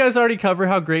 Did you guys already cover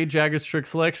how great Jagger's trick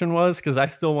selection was? Because I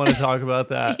still want to talk about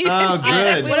that. Oh,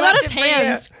 good. What about his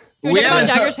hands? Can we talk about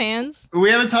Jagger's hands? We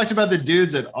haven't talked about the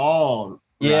dudes at all.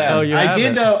 Yeah. Oh, you I haven't.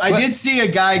 did though. I did see a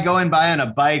guy going by on a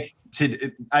bike.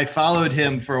 I followed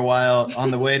him for a while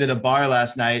on the way to the bar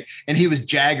last night, and he was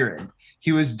jaggering.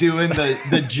 he was doing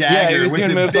the Jagger was with doing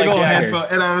the moves big like old Jagger. headphone.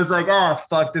 And I was like, oh,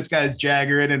 fuck, this guy's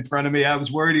Jaggering in front of me. I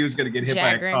was worried he was going to get hit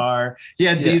by a Jaggering. car. He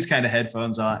had these kind of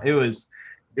headphones on. It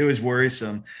was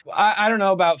worrisome. I don't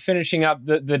know about finishing up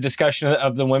the discussion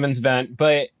of the women's event,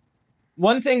 but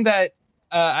one thing that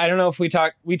I don't know if we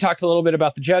talked a little bit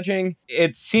about the judging.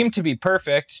 It seemed to be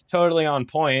perfect, totally on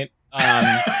point.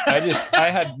 I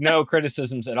had no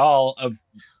criticisms at all of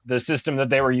the system that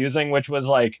they were using, which was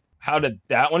like, how did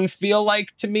that one feel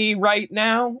like to me right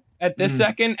now at this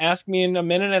second? Ask me in a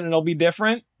minute and it'll be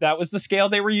different. That was the scale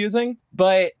they were using.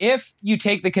 But if you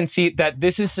take the conceit that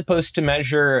this is supposed to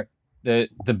measure the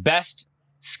best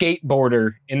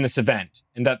skateboarder in this event,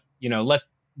 and that, you know, let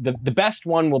the best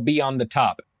one will be on the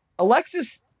top.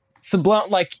 Alexis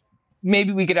Sablon, like,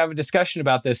 maybe we could have a discussion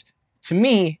about this. To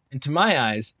me, and to my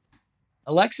eyes,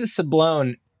 Alexis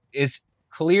Sablon is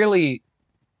clearly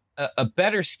a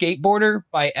better skateboarder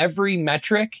by every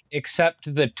metric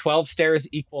except the 12 stairs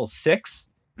equals 6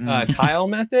 Kyle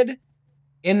method.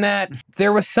 In that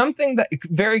there was something that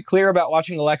very clear about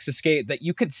watching Alexis skate, that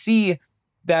you could see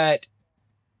that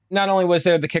not only was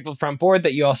there the kickflip front board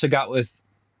that you also got with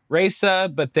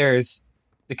Reza, but there's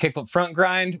the kickflip front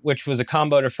grind, which was a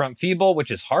combo to front feeble,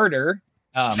 which is harder,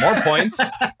 more points.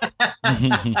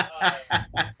 And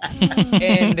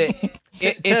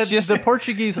it's Ted, just the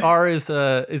Portuguese R is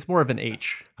more of an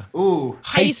H. Ooh,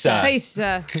 Heisa.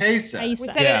 Heisa. Kesa. We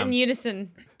said it in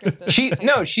unison.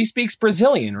 Krista. She speaks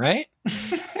Brazilian, right?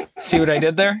 See what I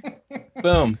did there?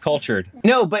 Boom, cultured.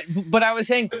 No, but I was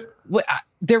saying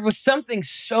there was something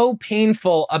so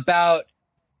painful about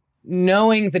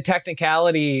knowing the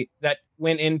technicality that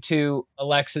went into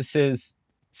Alexis's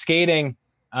skating.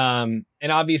 And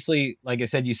obviously, like I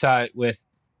said, you saw it with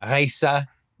Reza,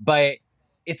 but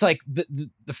it's like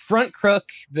the front crook,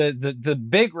 the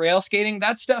big rail skating,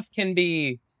 that stuff can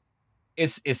be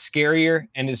is scarier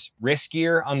and is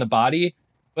riskier on the body.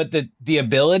 But the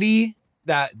ability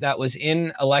that was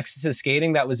in Alexis's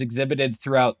skating that was exhibited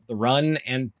throughout the run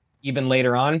and even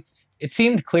later on, it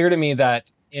seemed clear to me that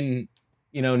in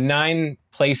 9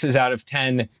 places out of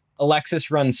 10, Alexis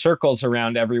runs circles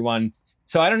around everyone.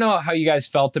 So I don't know how you guys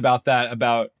felt about that,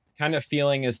 about kind of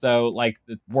feeling as though like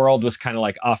the world was kind of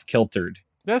like off kiltered.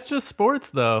 That's just sports,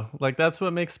 though. Like, that's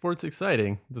what makes sports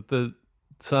exciting. That the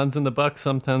Suns and the Bucks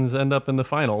sometimes end up in the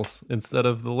finals instead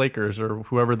of the Lakers or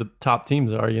whoever the top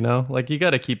teams are, you know? Like, you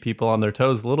got to keep people on their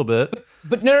toes a little bit.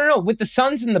 But no. With the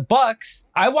Suns and the Bucks,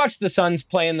 I watched the Suns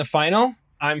play in the final.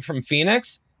 I'm from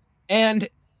Phoenix. And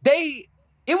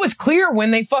it was clear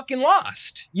when they fucking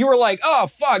lost. You were like, oh,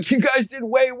 fuck, you guys did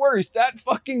way worse. That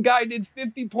fucking guy did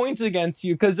 50 points against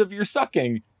you because of your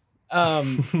sucking.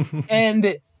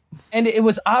 And it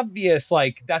was obvious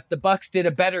like that the Bucks did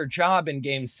a better job in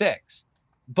game 6.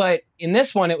 But in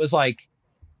this one, it was like,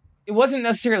 it wasn't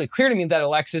necessarily clear to me that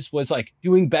Alexis was like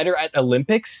doing better at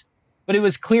Olympics, but it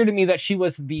was clear to me that she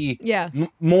was the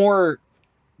more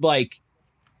like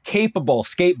capable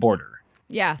skateboarder.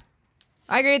 Yeah.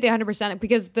 I agree with you 100%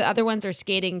 because the other ones are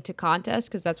skating to contest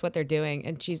because that's what they're doing.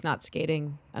 And she's not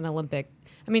skating an Olympic.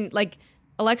 I mean, like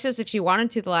Alexis, if she wanted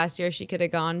to the last year, she could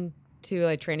have gone to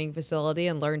a training facility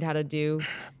and learned how to do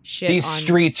shit. These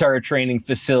streets are a training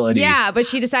facility. Yeah, but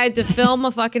she decided to film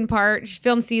a fucking part. She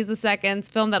filmed Seize the Seconds,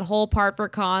 filmed that whole part for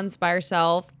cons by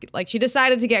herself. Like she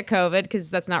decided to get COVID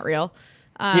because that's not real.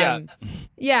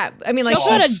 Yeah. I mean, like She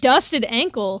also had a dusted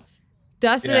ankle.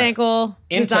 ankle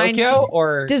in Tokyo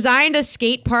or designed a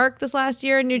skate park this last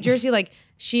year in New Jersey. Like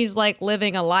she's like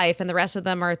living a life, and the rest of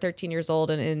them are 13 years old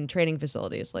and in training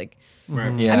facilities. Like,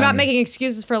 Yeah. I'm not making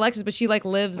excuses for Alexis, but she like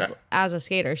lives as a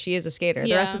skater. She is a skater.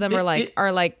 The rest of them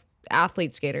are like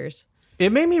athlete skaters.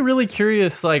 It made me really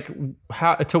curious, like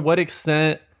how to what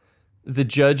extent the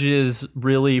judges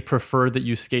really prefer that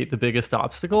you skate the biggest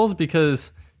obstacles,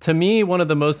 because to me, one of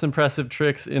the most impressive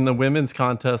tricks in the women's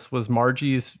contest was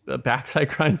Margie's backside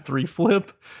grind 3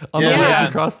 flip on the ledge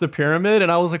across the pyramid.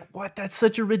 And I was like, what? That's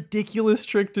such a ridiculous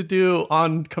trick to do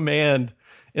on command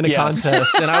in a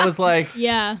contest. And I was like,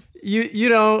 you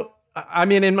know, I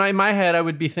mean, in my head, I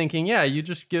would be thinking, you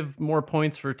just give more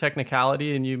points for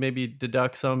technicality and you maybe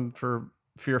deduct some for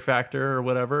fear factor or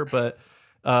whatever. But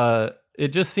it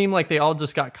just seemed like they all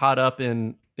just got caught up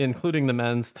in, including the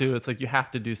men's too. It's like you have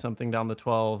to do something down the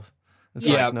 12. It's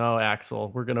like, no,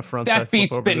 Axel, we're gonna front that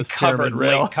beat's over been this covered,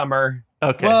 rail. latecomer.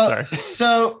 Okay, Well, sorry.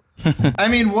 So, I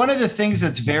mean, one of the things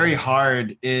that's very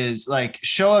hard is like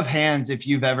show of hands if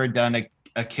you've ever done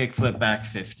a kickflip back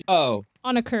 50. Oh,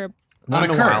 On a curb. Not on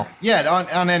in a a curb. while. Yeah,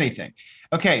 on anything.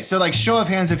 Okay, so like show of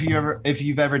hands if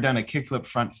you've ever done a kickflip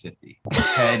front 50.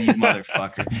 Ted, you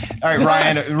motherfucker. All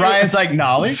right, Ryan's like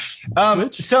knowledge.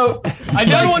 Switch? So I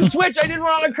done one switch. I did one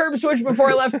on a curb switch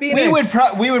before I left Phoenix.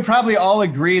 we would probably all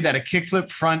agree that a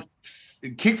kickflip front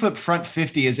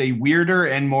 50 is a weirder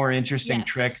and more interesting Yes.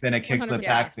 trick than a kickflip 100%.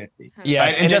 back 50. Yes,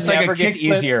 Right, and and just it like a never gets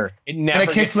kickflip- easier. It And never a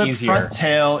gets kickflip easier. front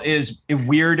tail is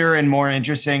weirder and more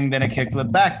interesting than a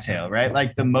kickflip back tail, right?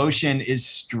 Like the motion is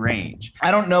strange. I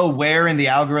don't know where in the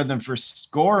algorithm for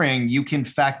scoring you can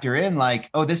factor in like,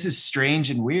 oh, this is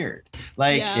strange and weird.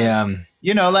 Like, Yeah. Yeah.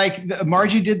 you know, like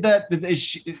Margie did that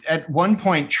she, at one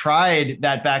point, tried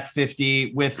that back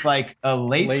 50 with like a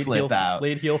late flip heel, out.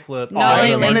 late heel flip. No,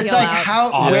 Awesome. late And it's heel like, out.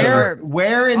 how, Awesome.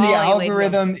 where in the Ollie late heel.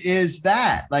 algorithm is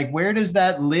that? Like, where does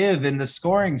that live in the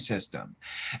scoring system?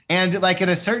 And like at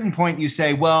a certain point, you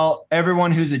say, well,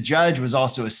 everyone who's a judge was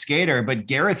also a skater, but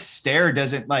Gareth Stair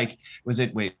doesn't like, was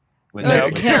it No, was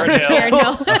Karen Hill. Karen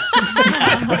Hill.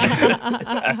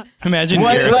 Imagine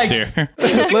What, Gareth like- Steer.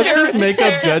 Let's just make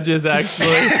up judges, actually.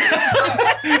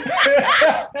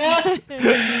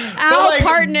 Al like-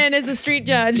 Partinen is a street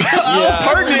judge. Yeah.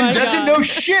 Al Partinen Oh my doesn't God. know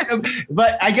shit.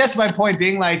 But I guess my point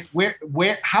being like,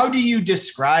 how do you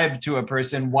describe to a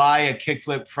person why a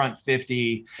kickflip front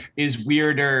 50 is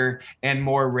weirder and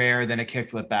more rare than a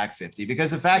kickflip back 50?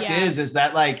 Because the fact Yeah. is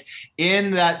that like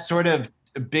in that sort of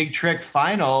big trick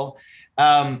final,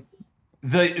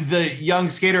 the young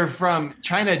skater from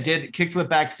China did kickflip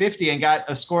back 50 and got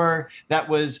a score that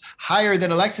was higher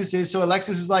than Alexis's. So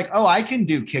Alexis is like, oh, I can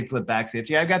do kickflip back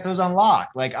 50. I've got those on lock.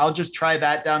 Like, I'll just try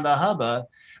that down the hubba.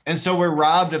 And so we're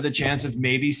robbed of the chance of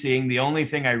maybe seeing the only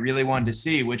thing I really wanted to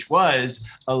see, which was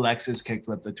Alexis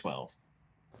kickflip the 12.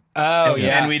 Oh, and,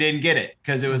 yeah. and we didn't get it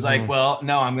because it was Mhm. like, well,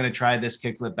 no, I'm going to try this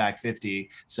kickflip back 50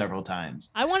 several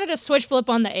times. I wanted a switch flip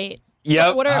on the 8.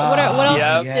 Yep. What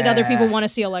else Yep. did other people Yeah. want to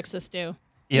see Alexis do?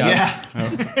 Yeah.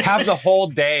 Yeah. Have the whole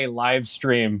day live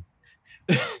stream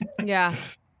Yeah.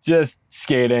 just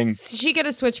skating. She could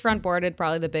have switched front boarded,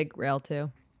 probably the big rail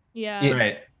too. Yeah. Yeah.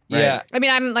 Right. Yeah. I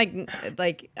mean, I'm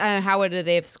like, how would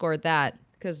they have scored that?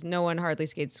 Because no one hardly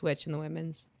skates switch in the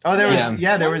women's. Oh, there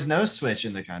Yeah. was no switch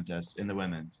in the contest in the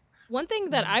women's. One thing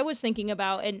that I was thinking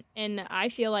about, and I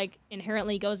feel like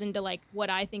inherently goes into like what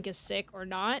I think is sick or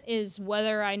not, is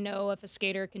whether I know if a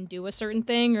skater can do a certain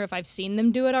thing or if I've seen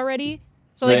them do it already.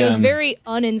 So like it was Yeah. very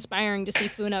uninspiring to see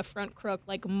Funa front crook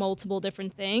like multiple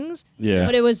different things, Yeah.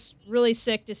 but it was really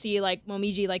sick to see like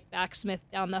Momiji like backsmith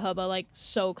down the hubba like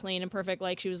so clean and perfect,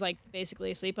 like she was like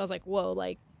basically asleep. I was like, whoa,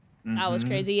 like that was Mhm.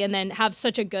 crazy. And then have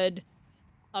such a good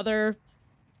other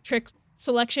trick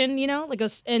selection, you know, like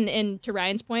goes and to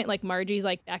Ryan's point, like Margie's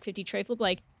like back 50 tray flip,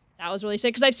 like that was really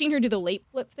sick because I've seen her do the late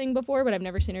flip thing before, but I've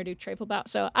never seen her do tray flip out.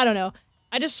 So I don't know.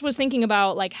 I just was thinking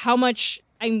about like how much,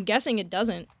 I'm guessing it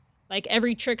doesn't, like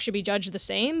every trick should be judged the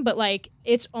same, but like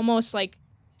it's almost like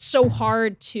so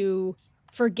hard to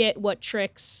forget what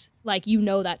tricks like you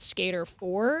know that skater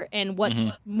for and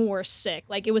what's more sick.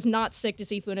 Like it was not sick to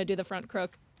see Funa do the front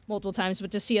crook multiple times,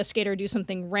 but to see a skater do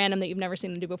something random that you've never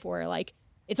seen them do before, like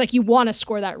it's like you want to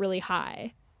score that really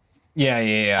high.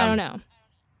 Yeah. I don't know.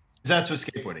 That's what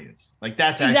skateboarding is. Like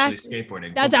that's Exactly. actually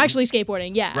skateboarding. That's actually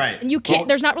skateboarding, yeah. Right. And you can't. Well-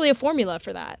 There's not really a formula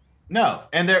for that. No,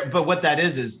 but what that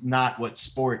is not what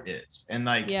sport is. And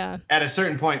like Yeah. at a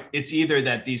certain point, it's either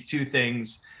that these two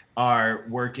things are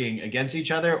working against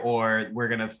each other, or we're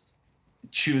gonna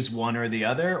choose one or the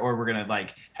other, or we're gonna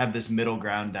like have this middle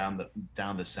ground down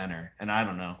the center. And I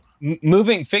don't know.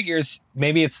 Moving figures,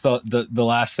 maybe it's the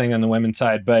last thing on the women's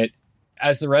side, but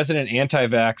as the resident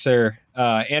anti-vaxxer,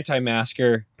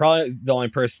 anti-masker, probably the only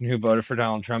person who voted for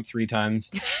Donald Trump 3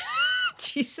 times.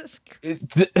 Jesus Christ.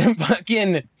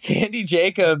 Fucking Candy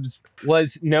Jacobs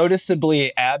was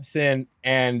noticeably absent,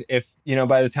 and if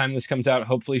by the time this comes out,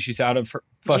 hopefully she's out of her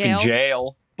fucking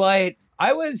jail. But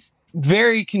I was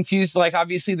very confused. Like,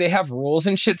 obviously they have rules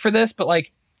and shit for this, but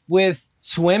like with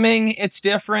swimming, it's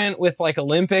different. With like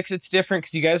Olympics, it's different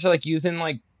because you guys are like using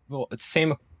like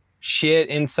same shit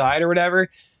inside or whatever.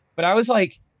 But I was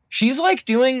like, she's like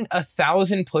doing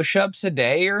 1,000 push-ups a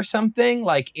day or something,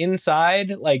 like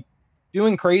inside, like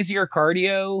doing crazier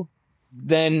cardio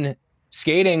than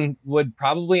skating would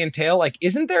probably entail. Like,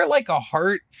 isn't there like a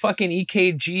heart fucking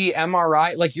EKG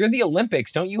MRI? Like, you're the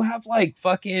Olympics. Don't you have like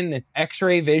fucking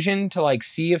x-ray vision to like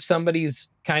see if somebody's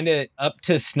kind of up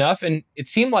to snuff? And it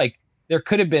seemed like there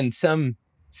could have been some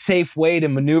safe way to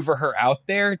maneuver her out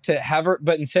there to have her,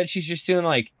 but instead she's just doing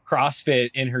like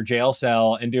CrossFit in her jail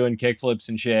cell and doing kickflips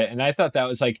and shit. And I thought that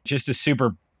was like just a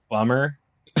super bummer.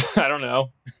 I don't know.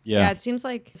 Yeah, it seems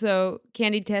like so.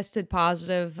 Candy tested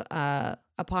positive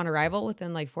upon arrival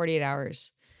within like 48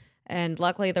 hours, and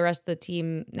luckily the rest of the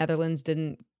team, Netherlands,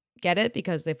 didn't get it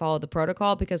because they followed the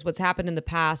protocol. Because what's happened in the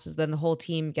past is then the whole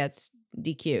team gets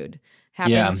DQ'd.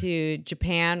 Happened to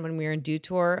Japan when we were in Dew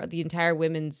Tour. The entire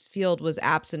women's field was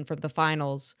absent from the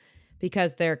finals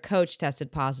because their coach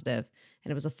tested positive,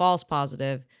 and it was a false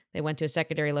positive. They went to a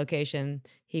secondary location.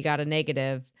 He got a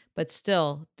negative, but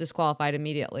still disqualified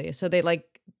immediately. So they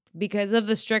because of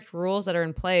the strict rules that are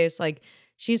in place, like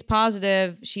she's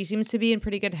positive. She seems to be in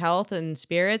pretty good health and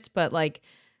spirits, but like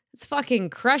it's fucking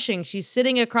crushing. She's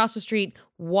sitting across the street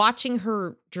watching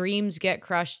her dreams get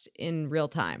crushed in real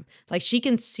time. Like she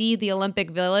can see the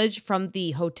Olympic Village from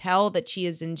the hotel that she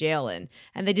is in jail in.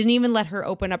 And they didn't even let her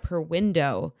open up her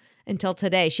window until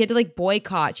today. She had to like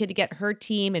boycott. She had to get her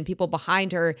team and people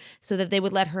behind her so that they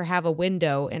would let her have a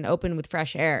window and open with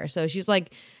fresh air. So she's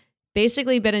like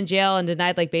basically been in jail and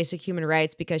denied like basic human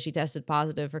rights because she tested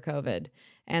positive for COVID.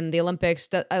 And the Olympics,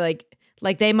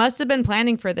 like they must have been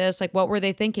planning for this. Like what were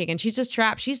they thinking? And she's just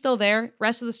trapped. She's still there.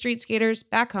 Rest of the street skaters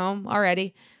back home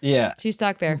already. Yeah. She's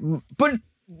stuck there. But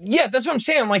yeah, that's what I'm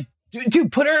saying. I'm like,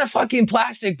 dude, put her in a fucking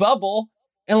plastic bubble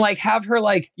and like have her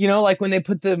like, you know, like when they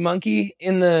put the monkey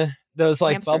in those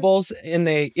like Hamsters. bubbles in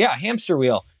hamster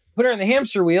wheel. Put her in the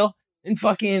hamster wheel and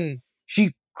fucking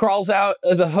she crawls out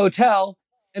of the hotel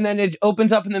and then it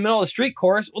opens up in the middle of the street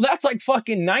course. Well, that's like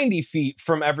fucking 90 feet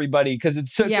from everybody because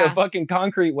it's such a fucking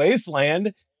concrete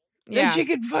wasteland. Then she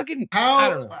could fucking I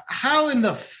don't know. How in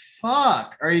the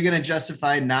fuck are you going to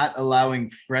justify not allowing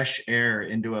fresh air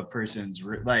into a person's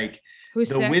like Who's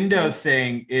the sick, window too?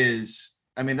 thing is,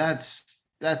 I mean, that's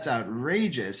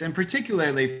outrageous. And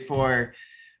particularly for,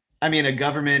 I mean, a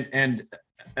government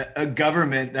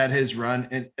that has run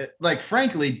and like,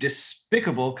 frankly,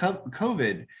 despicable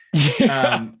COVID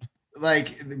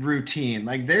like routine.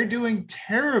 Like they're doing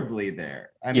terribly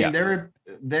there. I mean,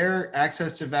 their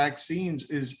access to vaccines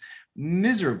is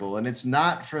miserable, and it's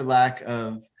not for lack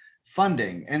of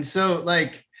funding. And so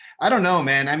like, I don't know,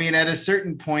 man. I mean, at a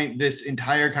certain point, this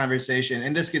entire conversation,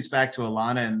 and this gets back to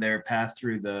Alana and their path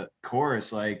through the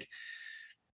chorus, like,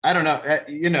 I don't know,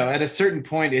 you know, at a certain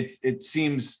point, it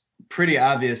seems pretty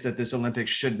obvious that this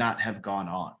Olympics should not have gone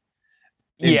on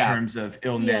in terms of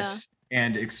illness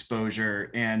and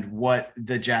exposure and what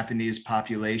the Japanese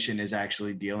population is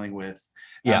actually dealing with.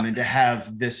 And to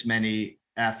have this many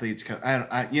athletes,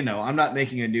 you know, I'm not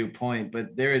making a new point,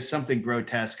 but there is something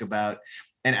grotesque about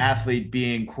an athlete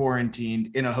being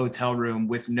quarantined in a hotel room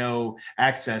with no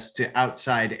access to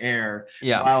outside air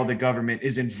while the government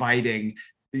is inviting,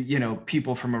 you know,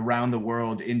 people from around the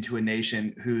world into a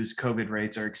nation whose COVID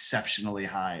rates are exceptionally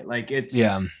high. Like it's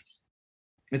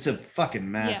a fucking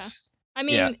mess. I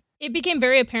mean, it became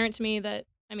very apparent to me that,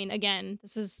 I mean, again,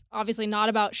 this is obviously not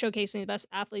about showcasing the best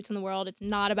athletes in the world. It's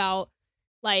not about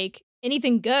like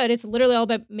anything good. It's literally all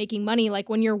about making money. Like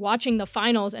when you're watching the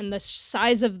finals and the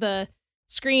size of the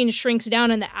screen shrinks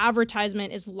down and the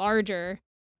advertisement is larger.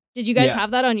 Did you guys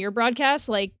have that on your broadcast?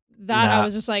 Like that, I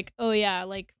was just like, oh yeah,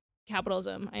 like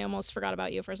capitalism. I almost forgot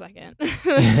about you for a second.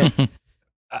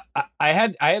 I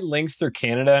had links through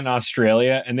Canada and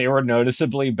Australia, and they were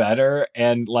noticeably better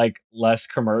and like less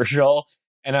commercial.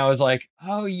 And I was like,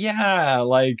 oh yeah,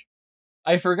 like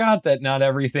I forgot that not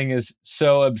everything is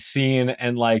so obscene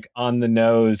and like on the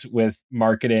nose with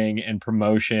marketing and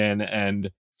promotion.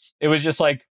 And it was just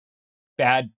like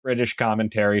bad British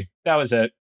commentary. That was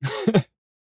it.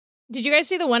 Did you guys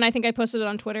see the one? I think I posted it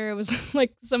on Twitter. It was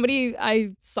like somebody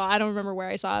I saw. I don't remember where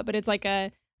I saw it, but it's like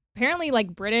apparently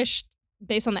like British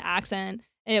based on the accent.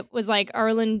 It was like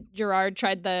Arlen Gerard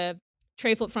tried the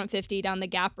tray flip front 50 down the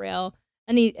gap rail,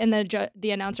 and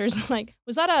the announcer's like,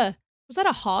 was that a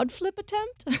hod flip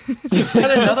attempt? Is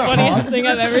that another funniest hod thing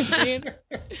I've flip? ever seen.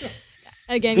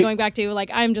 Again, going back to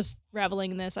like, I'm just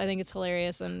reveling in this. I think it's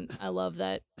hilarious, and I love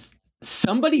that.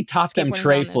 Somebody taught them Skateboarding's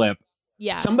tray on this. flip.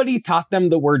 Yeah. Somebody taught them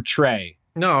the word tray.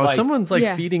 No, Like- someone's like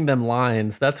Yeah. feeding them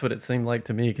lines. That's what it seemed like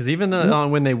to me. Because even on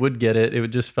when they would get it, it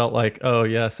would just felt like, oh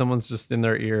yeah, someone's just in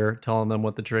their ear telling them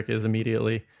what the trick is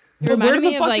immediately. It But where reminded the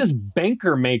me of, fuck like- does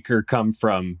banker maker come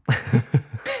from?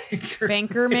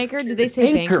 Banker maker? Did they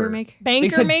say Banker. banker maker? Banker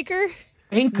said- maker?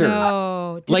 Banker.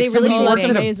 No. Did Like they really somebody say works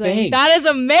at a banker? bank. That is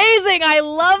amazing. I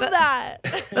love that.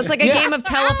 That's like a game of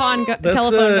telephone That's,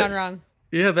 gone wrong.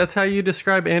 Yeah, that's how you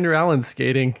describe Andrew Allen's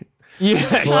skating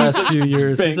Yeah. the last few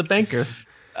years. Bank. He's a banker.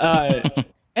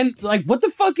 And like, what the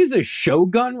fuck is a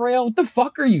Shogun rail? What the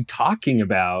fuck are you talking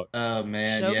about? Oh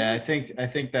man, Shogun? yeah, I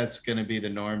think that's gonna be the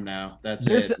norm now. That's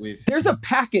There's it. there's a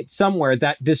packet somewhere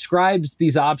that describes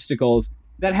these obstacles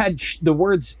that had the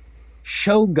words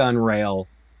Shogun rail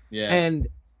Yeah. And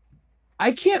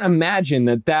I can't imagine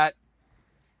that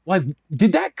like,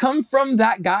 did that come from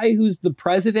that guy who's the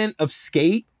president of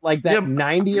skate? Like that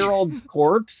 90-year-old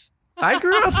corpse? I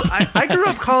grew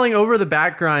up calling over the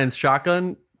back grinds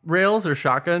shotgun rails or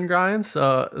shotgun grinds.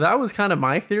 That was kind of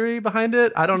my theory behind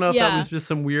it. I don't know if that was just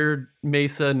some weird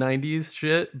Mesa 90s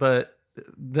shit, but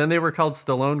then they were called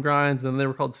Stallone grinds, and then they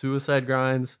were called suicide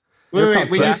grinds. Wait,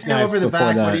 when you say jackknives over the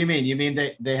back, before what that. do you mean? You mean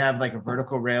they have like a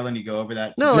vertical rail and you go over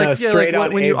that? No, No, like straight like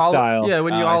out when you Abe ollie, style. yeah,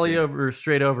 when you Oh, I ollie see. over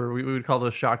straight over, we would call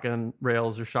those shotgun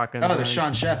rails or shotgun. Oh, the grinds.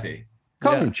 Sean Sheffy.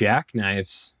 Call Yeah. them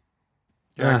jackknives.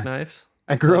 Jackknives.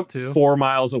 I grew up Too. 4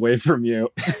 miles away from you.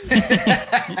 You did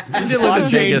A lot live in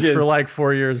of Vegas changes. for like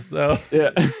 4 years though. Yeah.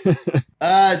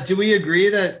 Do we agree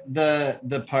that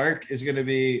the park is going to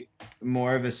be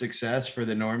more of a success for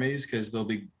the normies because they'll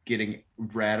be getting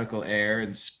radical air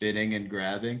and spinning and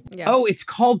grabbing? Yeah. Oh, it's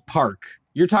called Park.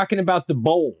 You're talking about the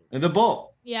bowl. And the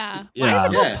bull. Yeah. Why is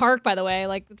it Yeah. called Yeah. park, by the way?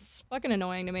 Like, it's fucking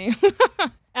annoying to me.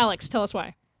 Alex, tell us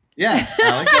why. Yeah, I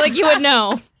Alex. feel like you would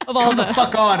know of all Come of the us.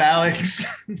 fuck on, Alex.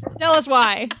 Tell us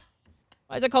why.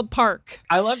 Why is it called park?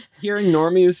 I love hearing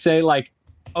normies say like,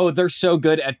 "Oh, they're so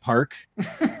good at Park."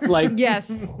 Like,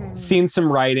 Yes. seen some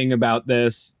writing about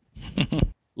this.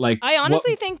 Like, I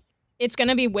honestly think it's going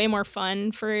to be way more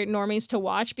fun for normies to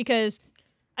watch because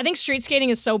I think street skating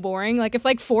is so boring. Like, if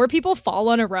like 4 people fall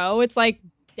in a row, it's like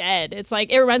dead. It's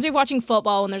like, it reminds me of watching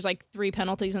football when there's like 3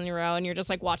 penalties in a row and you're just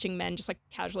like watching men just like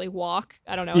casually walk.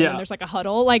 I don't know. Yeah. And there's like a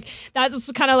huddle. Like,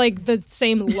 that's kind of like the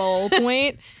same lull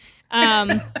point.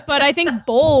 But I think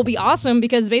bowl will be awesome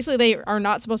because basically they are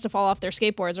not supposed to fall off their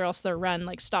skateboards or else their run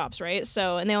like stops, right?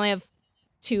 So, and they only have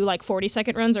 2 like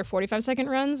 40-second runs or 45-second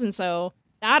runs. And so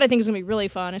that I think is gonna be really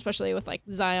fun, especially with like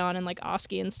Zion and like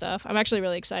Oski and stuff. I'm actually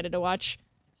really excited to watch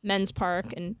men's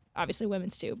park and obviously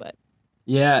women's too, but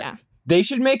yeah, they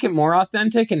should make it more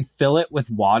authentic and fill it with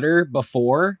water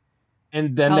before,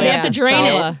 and then Oh, they They have to drain it.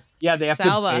 Salva. Yeah, they have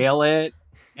Salva. to bail it.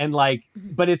 And like,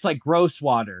 but it's like gross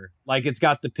water. Like it's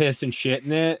got the piss and shit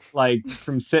in it, like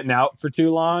from sitting out for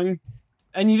too long.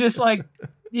 And you just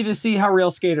see how real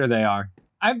skater they are.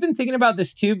 I've been thinking about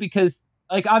this too, because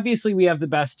like obviously we have the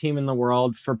best team in the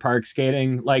world for park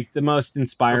skating, like the most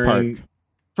inspiring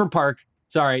for park.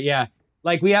 Sorry, yeah.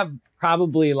 Like we have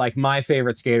probably like my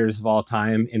favorite skaters of all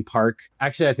time in park.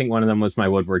 Actually, I think one of them was my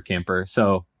Woodward camper.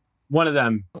 So one of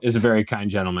them is a very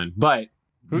kind gentleman. But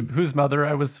Whose mother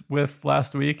I was with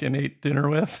last week and ate dinner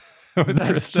with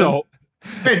Kristen. so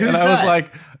Wait, who's and I that? was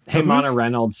like, Heymana who's-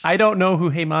 Reynolds. I don't know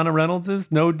who Heymana Reynolds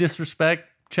is. No disrespect.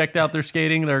 Checked out their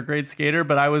skating. They're a great skater.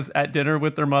 But I was at dinner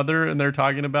with their mother and they're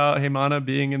talking about Heymana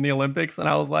being in the Olympics. And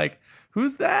I was like,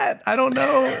 who's that? I don't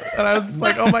know. And I was just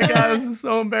like, oh my God, this is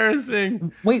so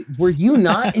embarrassing. Wait, were you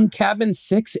not in cabin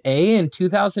 6A in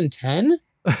 2010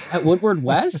 at Woodward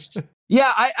West?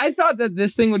 Yeah, I thought that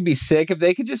this thing would be sick if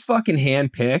they could just fucking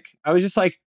hand pick. I was just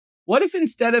like, what if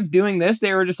instead of doing this,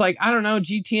 they were just like, I don't know,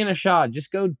 GT and a shot, just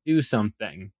go do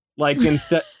something. Like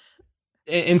instead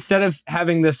of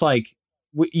having this like,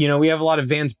 we have a lot of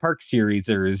Vans Park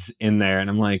seriesers in there, and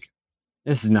I'm like,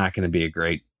 this is not going to be a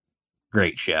great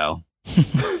show.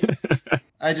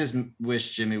 I just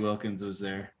wish Jimmy Wilkins was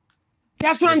there.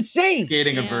 That's what I'm saying.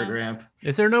 Skating a Yeah. vert ramp.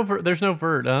 Is there no vert? There's no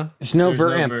vert, huh? There's no There's no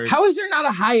vert ramp. vert. How is there not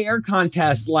a high air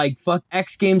contest like fuck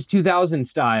X Games 2000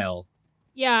 style?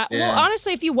 yeah. Yeah. Well,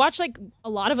 honestly, if you watch like a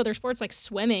lot of other sports like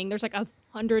swimming, there's like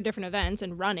 100 different events,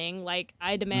 and running, like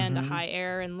I demand a Mhm. high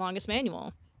air and longest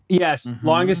manual. Yes, Mhm.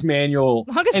 longest manual.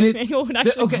 Longest And it's- manual would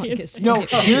actually okay, be Longest insane. No,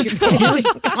 manual. here's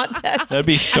contest. That'd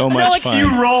be so No, much like fun.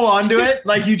 you roll onto it,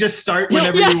 like you just start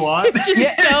whenever Yeah. you want.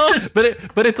 Just go.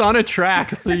 But it's on a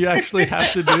track, so you actually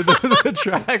have to do the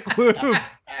track loop.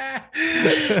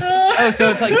 oh, so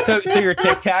it's like so you're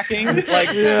tic tacking like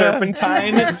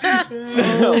serpentine.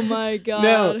 Oh my god.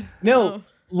 No. Oh.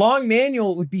 Long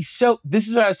manual would be so. This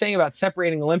is what I was saying about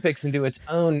separating Olympics into its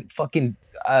own fucking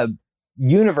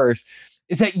universe.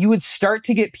 Is that you would start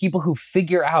to get people who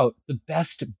figure out the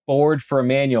best board for a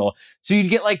manual. So you'd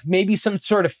get like maybe some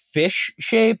sort of fish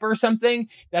shape or something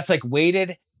that's like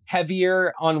weighted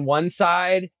heavier on one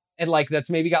side, and like that's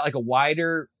maybe got like a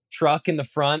wider truck in the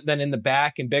front than in the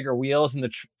back and bigger wheels in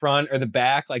the front or the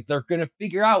back. Like they're going to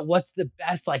figure out what's the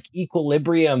best like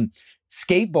equilibrium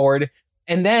skateboard.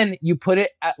 And then you put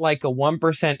it at like a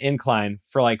 1% incline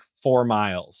for like 4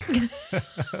 miles.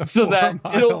 So that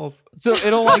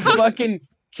it'll like fucking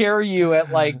carry you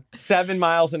at like 7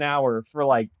 miles an hour for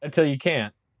like until you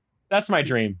can't. That's my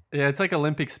dream. Yeah, it's like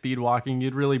Olympic speed walking.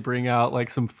 You'd really bring out like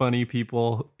some funny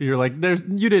people. You're like,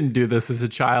 you didn't do this as a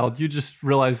child. You just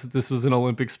realized that this was an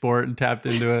Olympic sport and tapped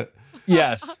into it.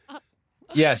 Yes.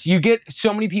 Yes, you get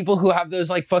so many people who have those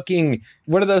like fucking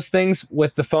what are those things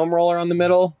with the foam roller on the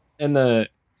middle and the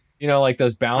like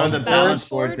those Oh, balance the boards? balance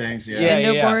board board? things. Yeah. Yeah.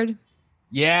 Endo board.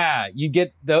 Yeah, you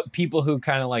get the people who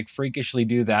kind of like freakishly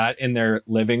do that in their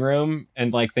living room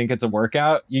and like think it's a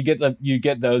workout. You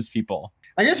get those people.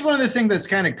 I guess one of the things that's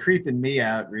kind of creeping me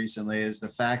out recently is the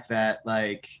fact that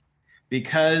like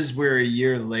because we're a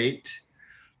year late,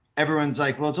 everyone's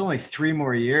like, well, it's only 3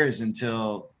 more years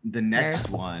until the next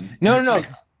one. No, And it's no, like,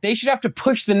 they should have to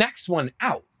push the next one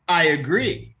out. I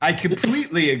agree. I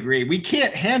completely agree. We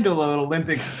can't handle an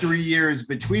Olympics 3 years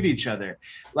between each other.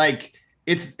 Like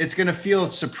it's gonna feel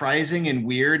surprising and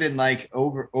weird and like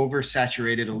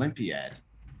oversaturated Olympiad.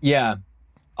 Yeah.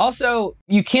 Also,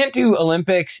 you can't do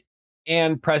Olympics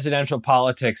and presidential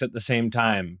politics at the same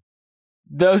time.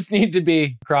 Those need to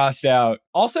be crossed out.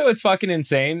 Also, it's fucking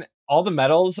insane. All the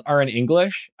medals are in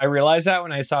English. I realized that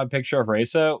when I saw a picture of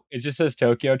Reza. It just says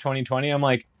Tokyo 2020. I'm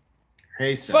like,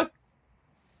 Hey, so. fuck.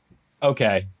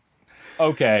 Okay,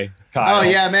 Kyle. Oh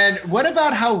yeah, man. What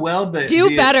about how well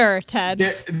Do better, Ted.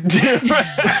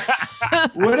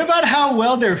 What about how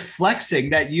well they're flexing?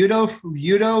 That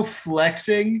Yudo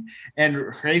flexing and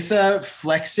Reza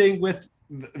flexing with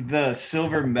the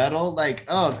silver medal. Like,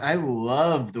 oh, I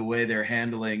love the way they're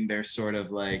handling their sort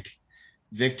of like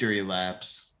victory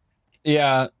laps.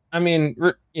 Yeah, I mean,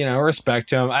 respect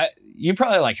to him. You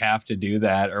probably like have to do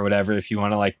that or whatever if you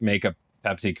want to like make a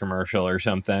Pepsi commercial or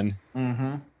something.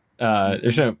 Mm-hmm.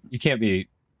 You can't be,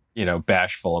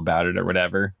 bashful about it or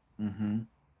whatever.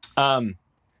 Mm-hmm.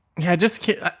 Yeah, just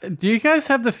can't. Do you guys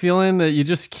have the feeling that you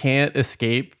just can't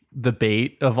escape the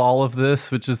bait of all of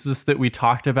this, which is just that we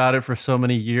talked about it for so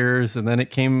many years and then it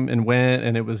came and went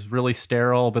and it was really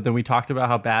sterile, but then we talked about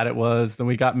how bad it was. Then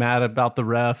we got mad about the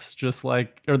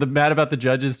refs, mad about the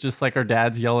judges, just like our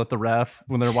dads yell at the ref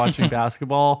when they're watching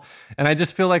basketball. And I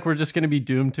just feel like we're just going to be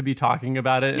doomed to be talking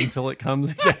about it until it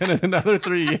comes again in another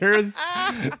 3 years.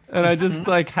 And I just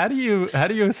like, how do you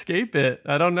escape it?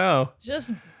 I don't know.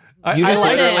 Just I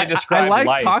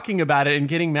like talking about it and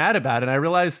getting mad about it. And I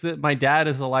realized that my dad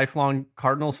is a lifelong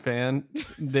Cardinals fan.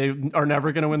 They are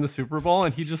never going to win the Super Bowl,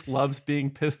 and he just loves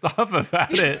being pissed off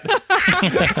about it.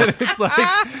 And it's like,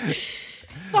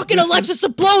 fucking Alexis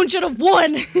Sablone should have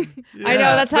won. I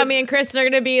know, that's how me and Chris are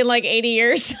gonna be in like 80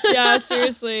 years. Yeah,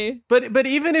 seriously. But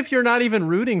even if you're not even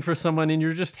rooting for someone and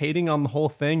you're just hating on the whole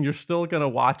thing, you're still gonna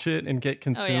watch it and get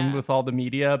consumed with all the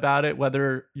media about it,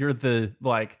 whether you're the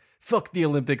like fuck the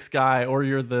Olympics guy or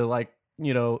you're the like,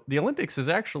 the Olympics is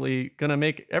actually gonna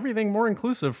make everything more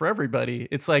inclusive for everybody.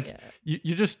 It's like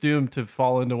you're just doomed to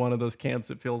fall into one of those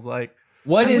camps, it feels like.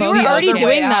 What is we the were already other way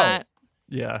doing out? that.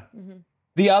 Yeah. Mm-hmm.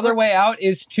 The other way out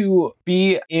is to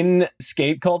be in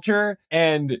skate culture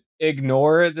and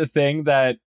ignore the thing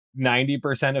that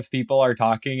 90% of people are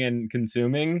talking and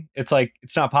consuming. It's like,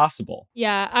 it's not possible.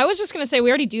 Yeah, I was just going to say, we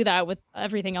already do that with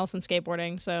everything else in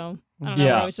skateboarding. So I don't know.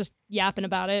 Yeah. I was just yapping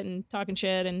about it and talking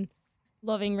shit and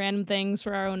loving random things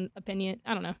for our own opinion.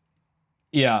 I don't know.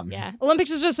 Yeah. Yeah.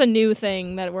 Olympics is just a new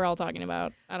thing that we're all talking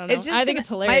about. I don't know. It's just I think it's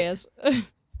hilarious.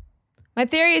 My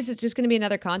theory is it's just going to be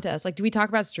another contest. Like, do we talk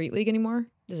about Street League anymore?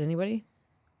 Does anybody?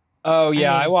 Oh,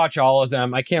 yeah. I mean- watch all of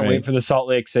them. I can't Right. wait for the Salt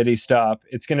Lake City stuff.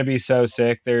 It's going to be so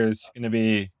sick. There's going to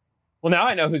be. Well, now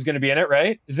I know who's going to be in it,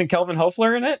 right? Isn't Kelvin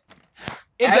Hoefler in it?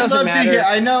 It I'd doesn't love matter. to hear.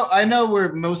 I know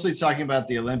we're mostly talking about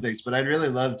the Olympics, but I'd really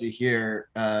love to hear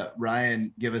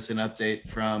Ryan give us an update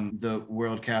from the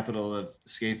world capital of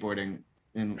skateboarding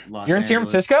in Los You're in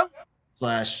Angeles San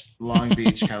Francisco? / Long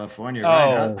Beach, California. Oh.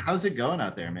 Ryan, how's it going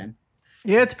out there, man?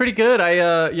 Yeah, it's pretty good.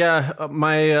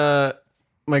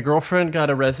 My girlfriend got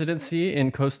a residency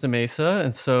in Costa Mesa,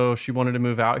 and so she wanted to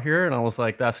move out here, and I was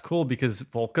like, that's cool because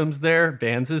Volcom's there,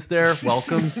 Vans is there,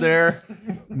 Welcome's there,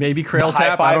 maybe Crail High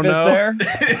Tap, I five don't is know. there.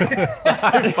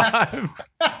 High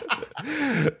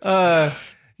five.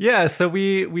 Yeah, so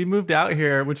we moved out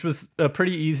here, which was a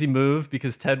pretty easy move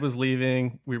because Ted was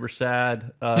leaving. We were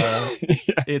sad.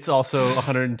 It's also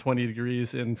 120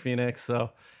 degrees in Phoenix, so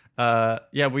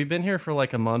we've been here for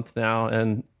like a month now,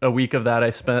 and a week of that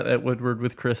I spent at Woodward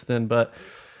with Kristen, but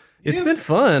it's been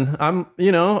fun.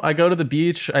 I go to the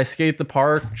beach, I skate the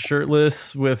park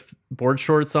shirtless with board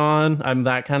shorts on. I'm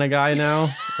that kind of guy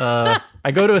now.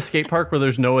 I go to a skate park where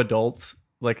there's no adults.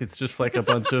 Like it's just like a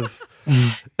bunch of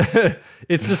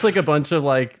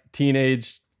like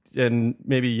teenage and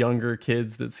maybe younger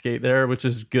kids that skate there, which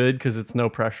is good because it's no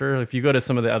pressure. If you go to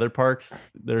some of the other parks,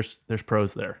 there's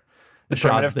pros there. The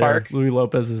Primitive Shot's there. Park. Louis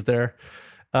Lopez is there.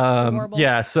 Horrible.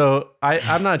 Yeah, so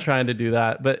I'm not trying to do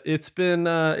that, but it's been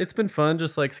fun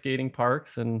just like skating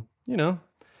parks and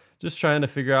just trying to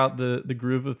figure out the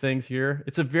groove of things here.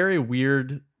 It's a very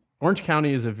weird Orange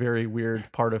County is a very weird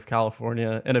part of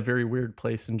California and a very weird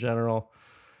place in general.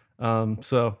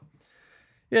 So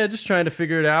yeah, just trying to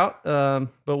figure it out.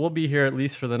 But we'll be here at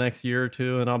least for the next year or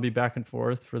two, and I'll be back and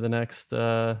forth for the next,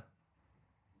 I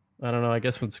don't know, I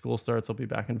guess when school starts, I'll be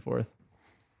back and forth.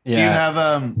 Yeah.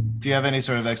 Do you have any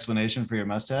sort of explanation for your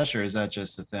mustache, or is that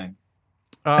just a thing?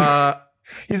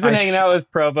 He's been hanging out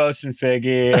with Provost and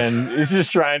Figgy, and he's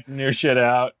just trying some new shit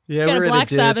out. He's got a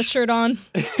Black Sabbath shirt on.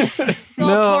 It's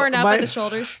all torn up at the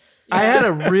shoulders. I had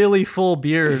a really full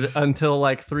beard until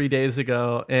like 3 days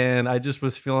ago, and I just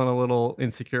was feeling a little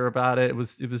insecure about it. It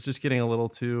was just getting a little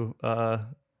too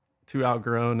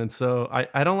outgrown, and so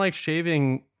I don't like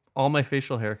shaving all my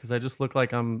facial hair because I just look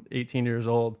like I'm 18 years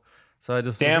old. So I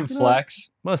just damn was like, flex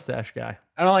mustache guy.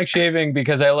 I don't like shaving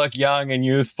because I look young and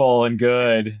youthful and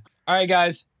good. All right,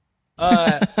 guys.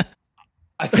 I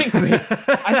think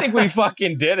we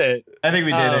fucking did it. I think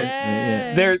we did it.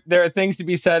 Yay. There are things to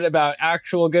be said about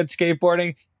actual good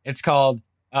skateboarding. It's called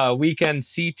Weekend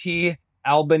CT,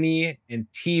 Albany, and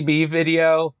TB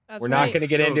video. That's We're not right. going to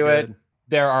get So into it. good.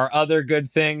 There are other good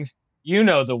things. You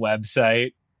know the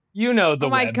website. You know the Oh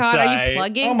my website. God, are you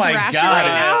plugging Oh my Thrasher God. right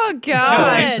now? Oh No,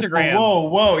 God. Instagram.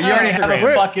 Whoa! You already have a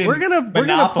Instagram. fucking. We're gonna plug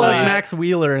monopoly. Max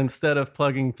Wheeler instead of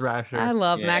plugging Thrasher. I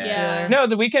love Yeah. Max Yeah. Wheeler. No,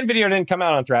 the Weekend video didn't come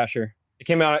out on Thrasher. It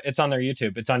came out. It's on their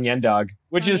YouTube. It's on Yendog,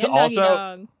 which Oh, is yeah, doggy also.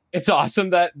 dog. It's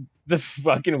awesome that the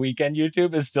fucking Weekend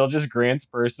YouTube is still just Grant's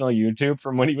personal YouTube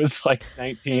from when he was like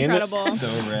 19. Incredible. So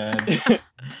rad.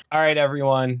 All right,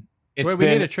 everyone. It's Wait, we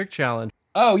need a trick challenge.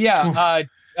 Oh yeah,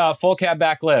 full cab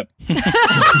back lip.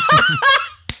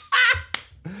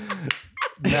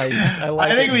 Nice. I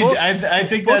like I think it. I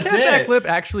think Full that's cat back it. lip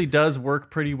actually does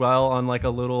work pretty well on like a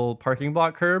little parking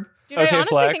block curb. Dude, Okay, I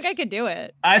honestly flex. think I could do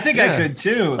it. I think Yeah. I could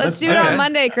too. Let's do it okay. on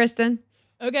Monday, Kristen.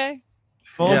 Okay.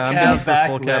 Full Yeah, I'm down cab for back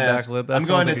full lift. cab back lip. That I'm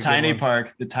going sounds to like a good Tiny one.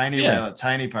 Park, the Tiny Yeah. Rail at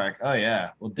Tiny Park. Oh yeah,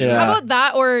 we'll do Yeah. How that. about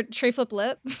that or tray flip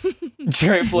lip?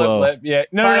 Tray flip Whoa. lip. Yeah.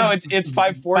 No, it's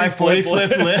 540 540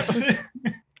 flip flip lip.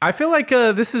 lip. I feel like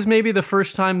this is maybe the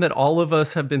first time that all of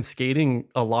us have been skating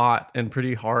a lot and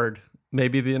pretty hard.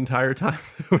 Maybe the entire time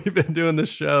we've been doing this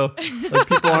show. Like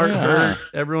people aren't Yeah. hurt.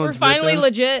 We're Everyone's finally ripping.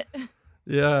 legit.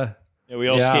 Yeah. Yeah, we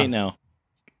all Yeah. skate now.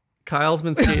 Kyle's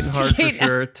been skating hard for Skate now.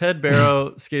 sure. Ted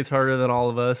Barrow skates harder than all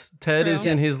of us. Ted True. is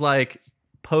in his like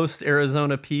post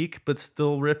Arizona peak, but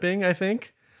still ripping, I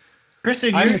think.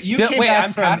 Kristen, I'm you still- came wait, back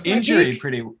I'm from past my injury peak?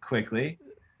 pretty quickly.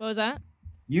 What was that?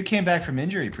 You came back from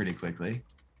injury pretty quickly.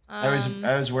 I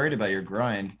was worried about your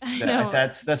groin. I know.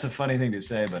 That's a funny thing to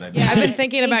say, but I Yeah, I've been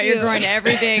thinking Thank about your you. groin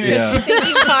every day. Yeah. Kristen. Thank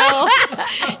you, Kyle.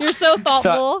 You're so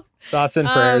thoughtful. Thoughts and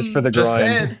prayers for the just groin.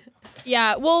 saying.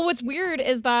 Yeah. Well, what's weird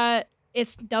is that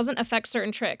it doesn't affect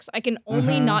certain tricks. I can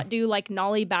only Mhm. not do like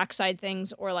nollie backside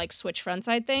things or like switch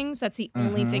frontside things. That's the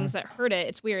only Mhm. things that hurt it.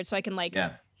 It's weird. So I can like Yeah.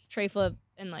 tray flip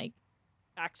and like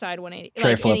backside 180.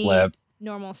 Tray like flip any lip.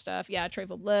 Normal stuff. Yeah. Tray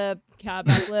flip lip, cab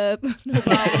back lip. No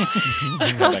problem.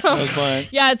 That was fun.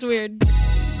 Yeah, it's weird.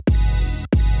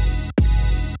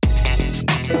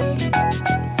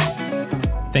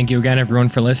 Thank you again, everyone,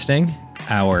 for listening.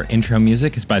 Our intro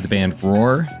music is by the band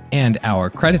Roar, and our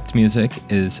credits music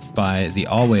is by the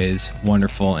always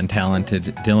wonderful and talented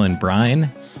Dylan Brine.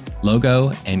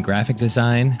 Logo and graphic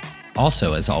design,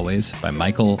 also as always, by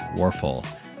Michael Warfel.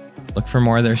 Look for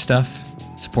more of their stuff,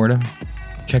 support them,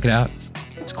 check it out.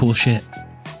 It's cool shit.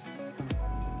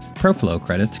 ProFlow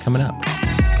credits coming up.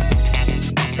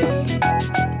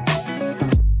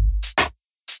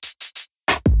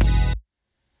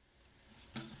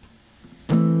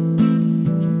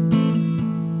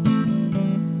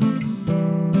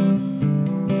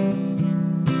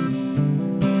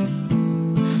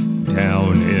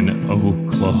 Down in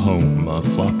Oklahoma,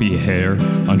 floppy hair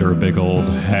under a big old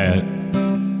hat.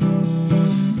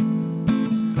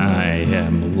 I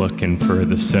am looking for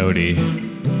the sody,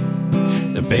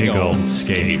 the big old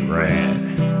skate rat.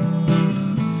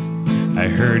 I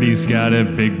heard he's got a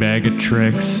big bag of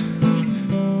tricks,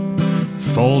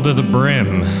 full to the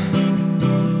brim.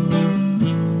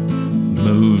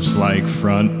 Moves like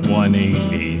front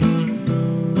 180.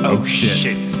 Oh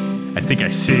shit, I think I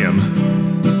see him.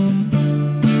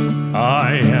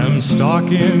 I am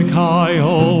stalking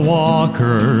Kyle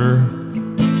Walker.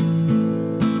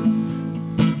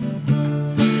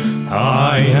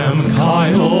 I am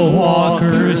Kyle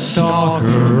Walker's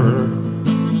stalker.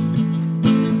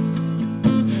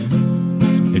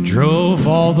 I drove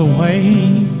all the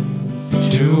way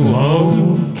to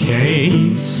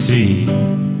OKC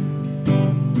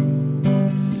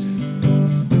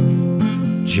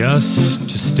just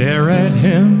to stare at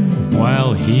him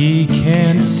while he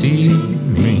can't see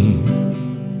me.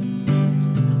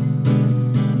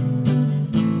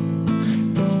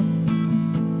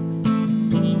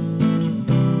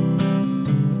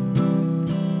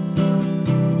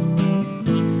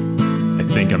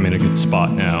 think I'm in a good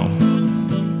spot now.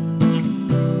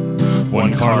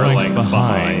 One car length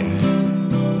behind.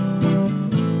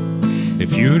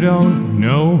 If you don't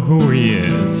know who he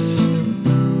is,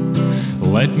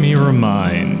 let me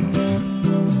remind.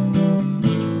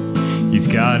 He's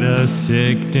got a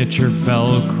signature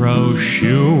Velcro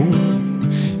shoe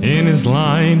in his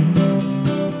line.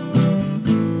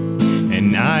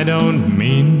 And I don't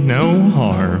mean no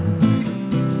harm.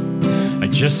 I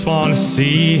just wanna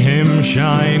see him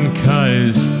shine,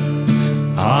 'cause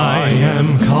I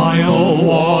am Kyle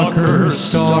Walker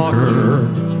Stalker.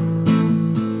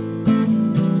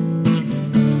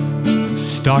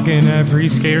 Stalking every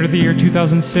skater of the year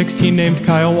 2016 named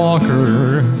Kyle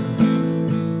Walker.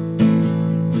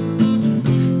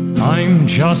 I'm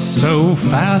just so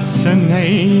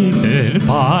fascinated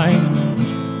by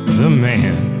the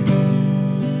man.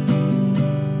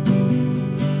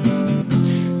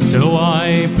 So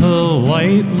I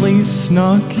politely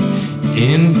snuck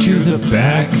into the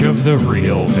back of the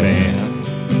real van.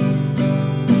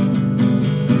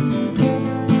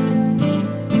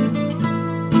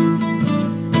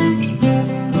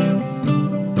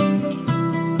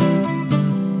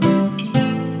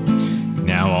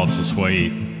 Now I'll just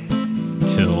wait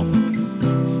till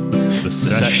the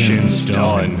session's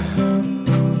done.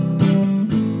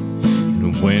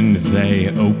 And when they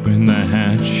open the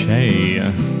hatch, hey,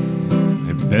 I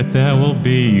bet that will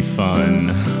be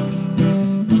fun.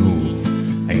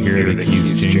 Ooh, I hear the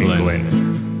keys jingling.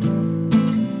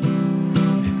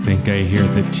 I think I hear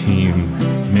the team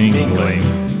mingling.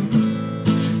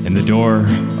 And the door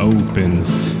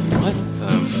opens. What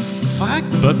the fuck?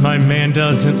 But my man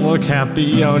doesn't look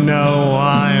happy. Oh no,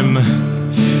 I'm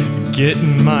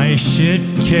getting my shit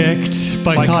kicked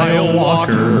by Kyle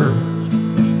Walker.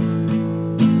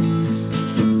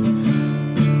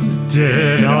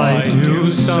 Did I do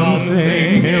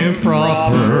something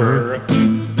improper?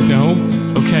 No?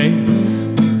 Okay.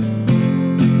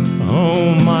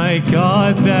 Oh my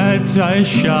god, that I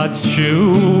shot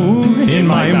you in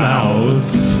my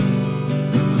mouth.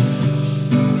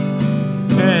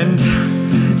 And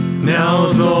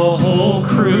now the whole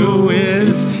crew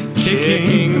is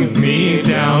kicking me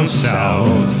down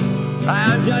south.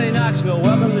 Hi, I'm Johnny Knoxville.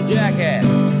 Welcome to Jackass.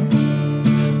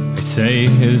 I say,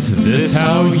 is this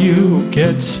how you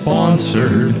get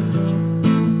sponsored?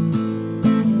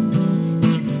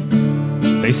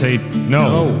 They say,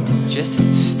 no.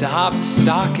 Just stop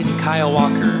stalking Kyle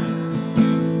Walker.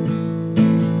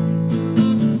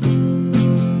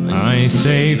 I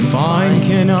say, fine,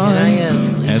 can I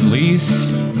at least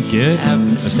get a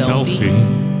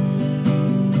selfie?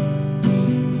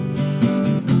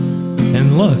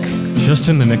 And look, just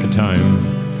in the nick of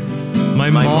time, my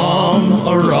mom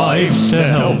arrives to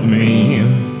help me.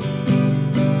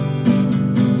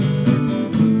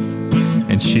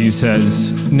 And she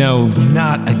says, No,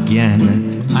 not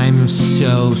again. I'm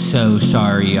so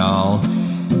sorry, y'all.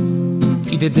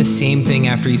 He did the same thing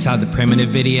after he saw the Primitive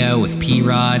video with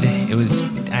P-Rod. It was,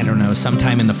 I don't know,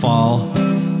 sometime in the fall.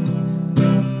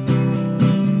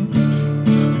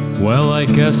 well, I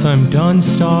guess I'm done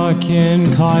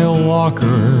stalking Kyle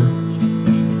Walker.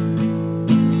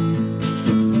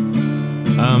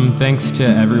 Thanks to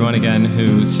everyone again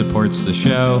who supports the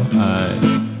show.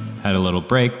 Had a little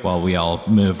break while we all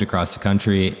moved across the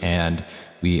country, and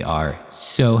we are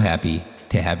so happy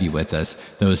to have you with us.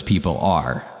 Those people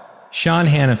are Sean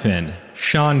Hannafin,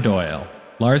 Sean Doyle,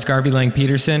 Lars Garvey Lang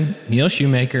Peterson, Neil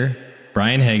Shoemaker,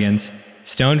 Brian Higgins,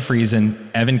 Stone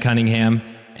Friesen, Evan Cunningham,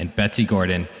 and Betsy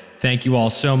Gordon. Thank you all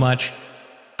so much.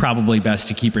 Probably best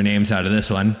to keep your names out of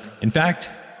this one. In fact,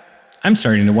 I'm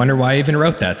starting to wonder why I even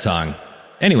wrote that song.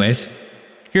 Anyways,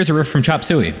 here's a riff from Chop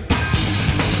Suey.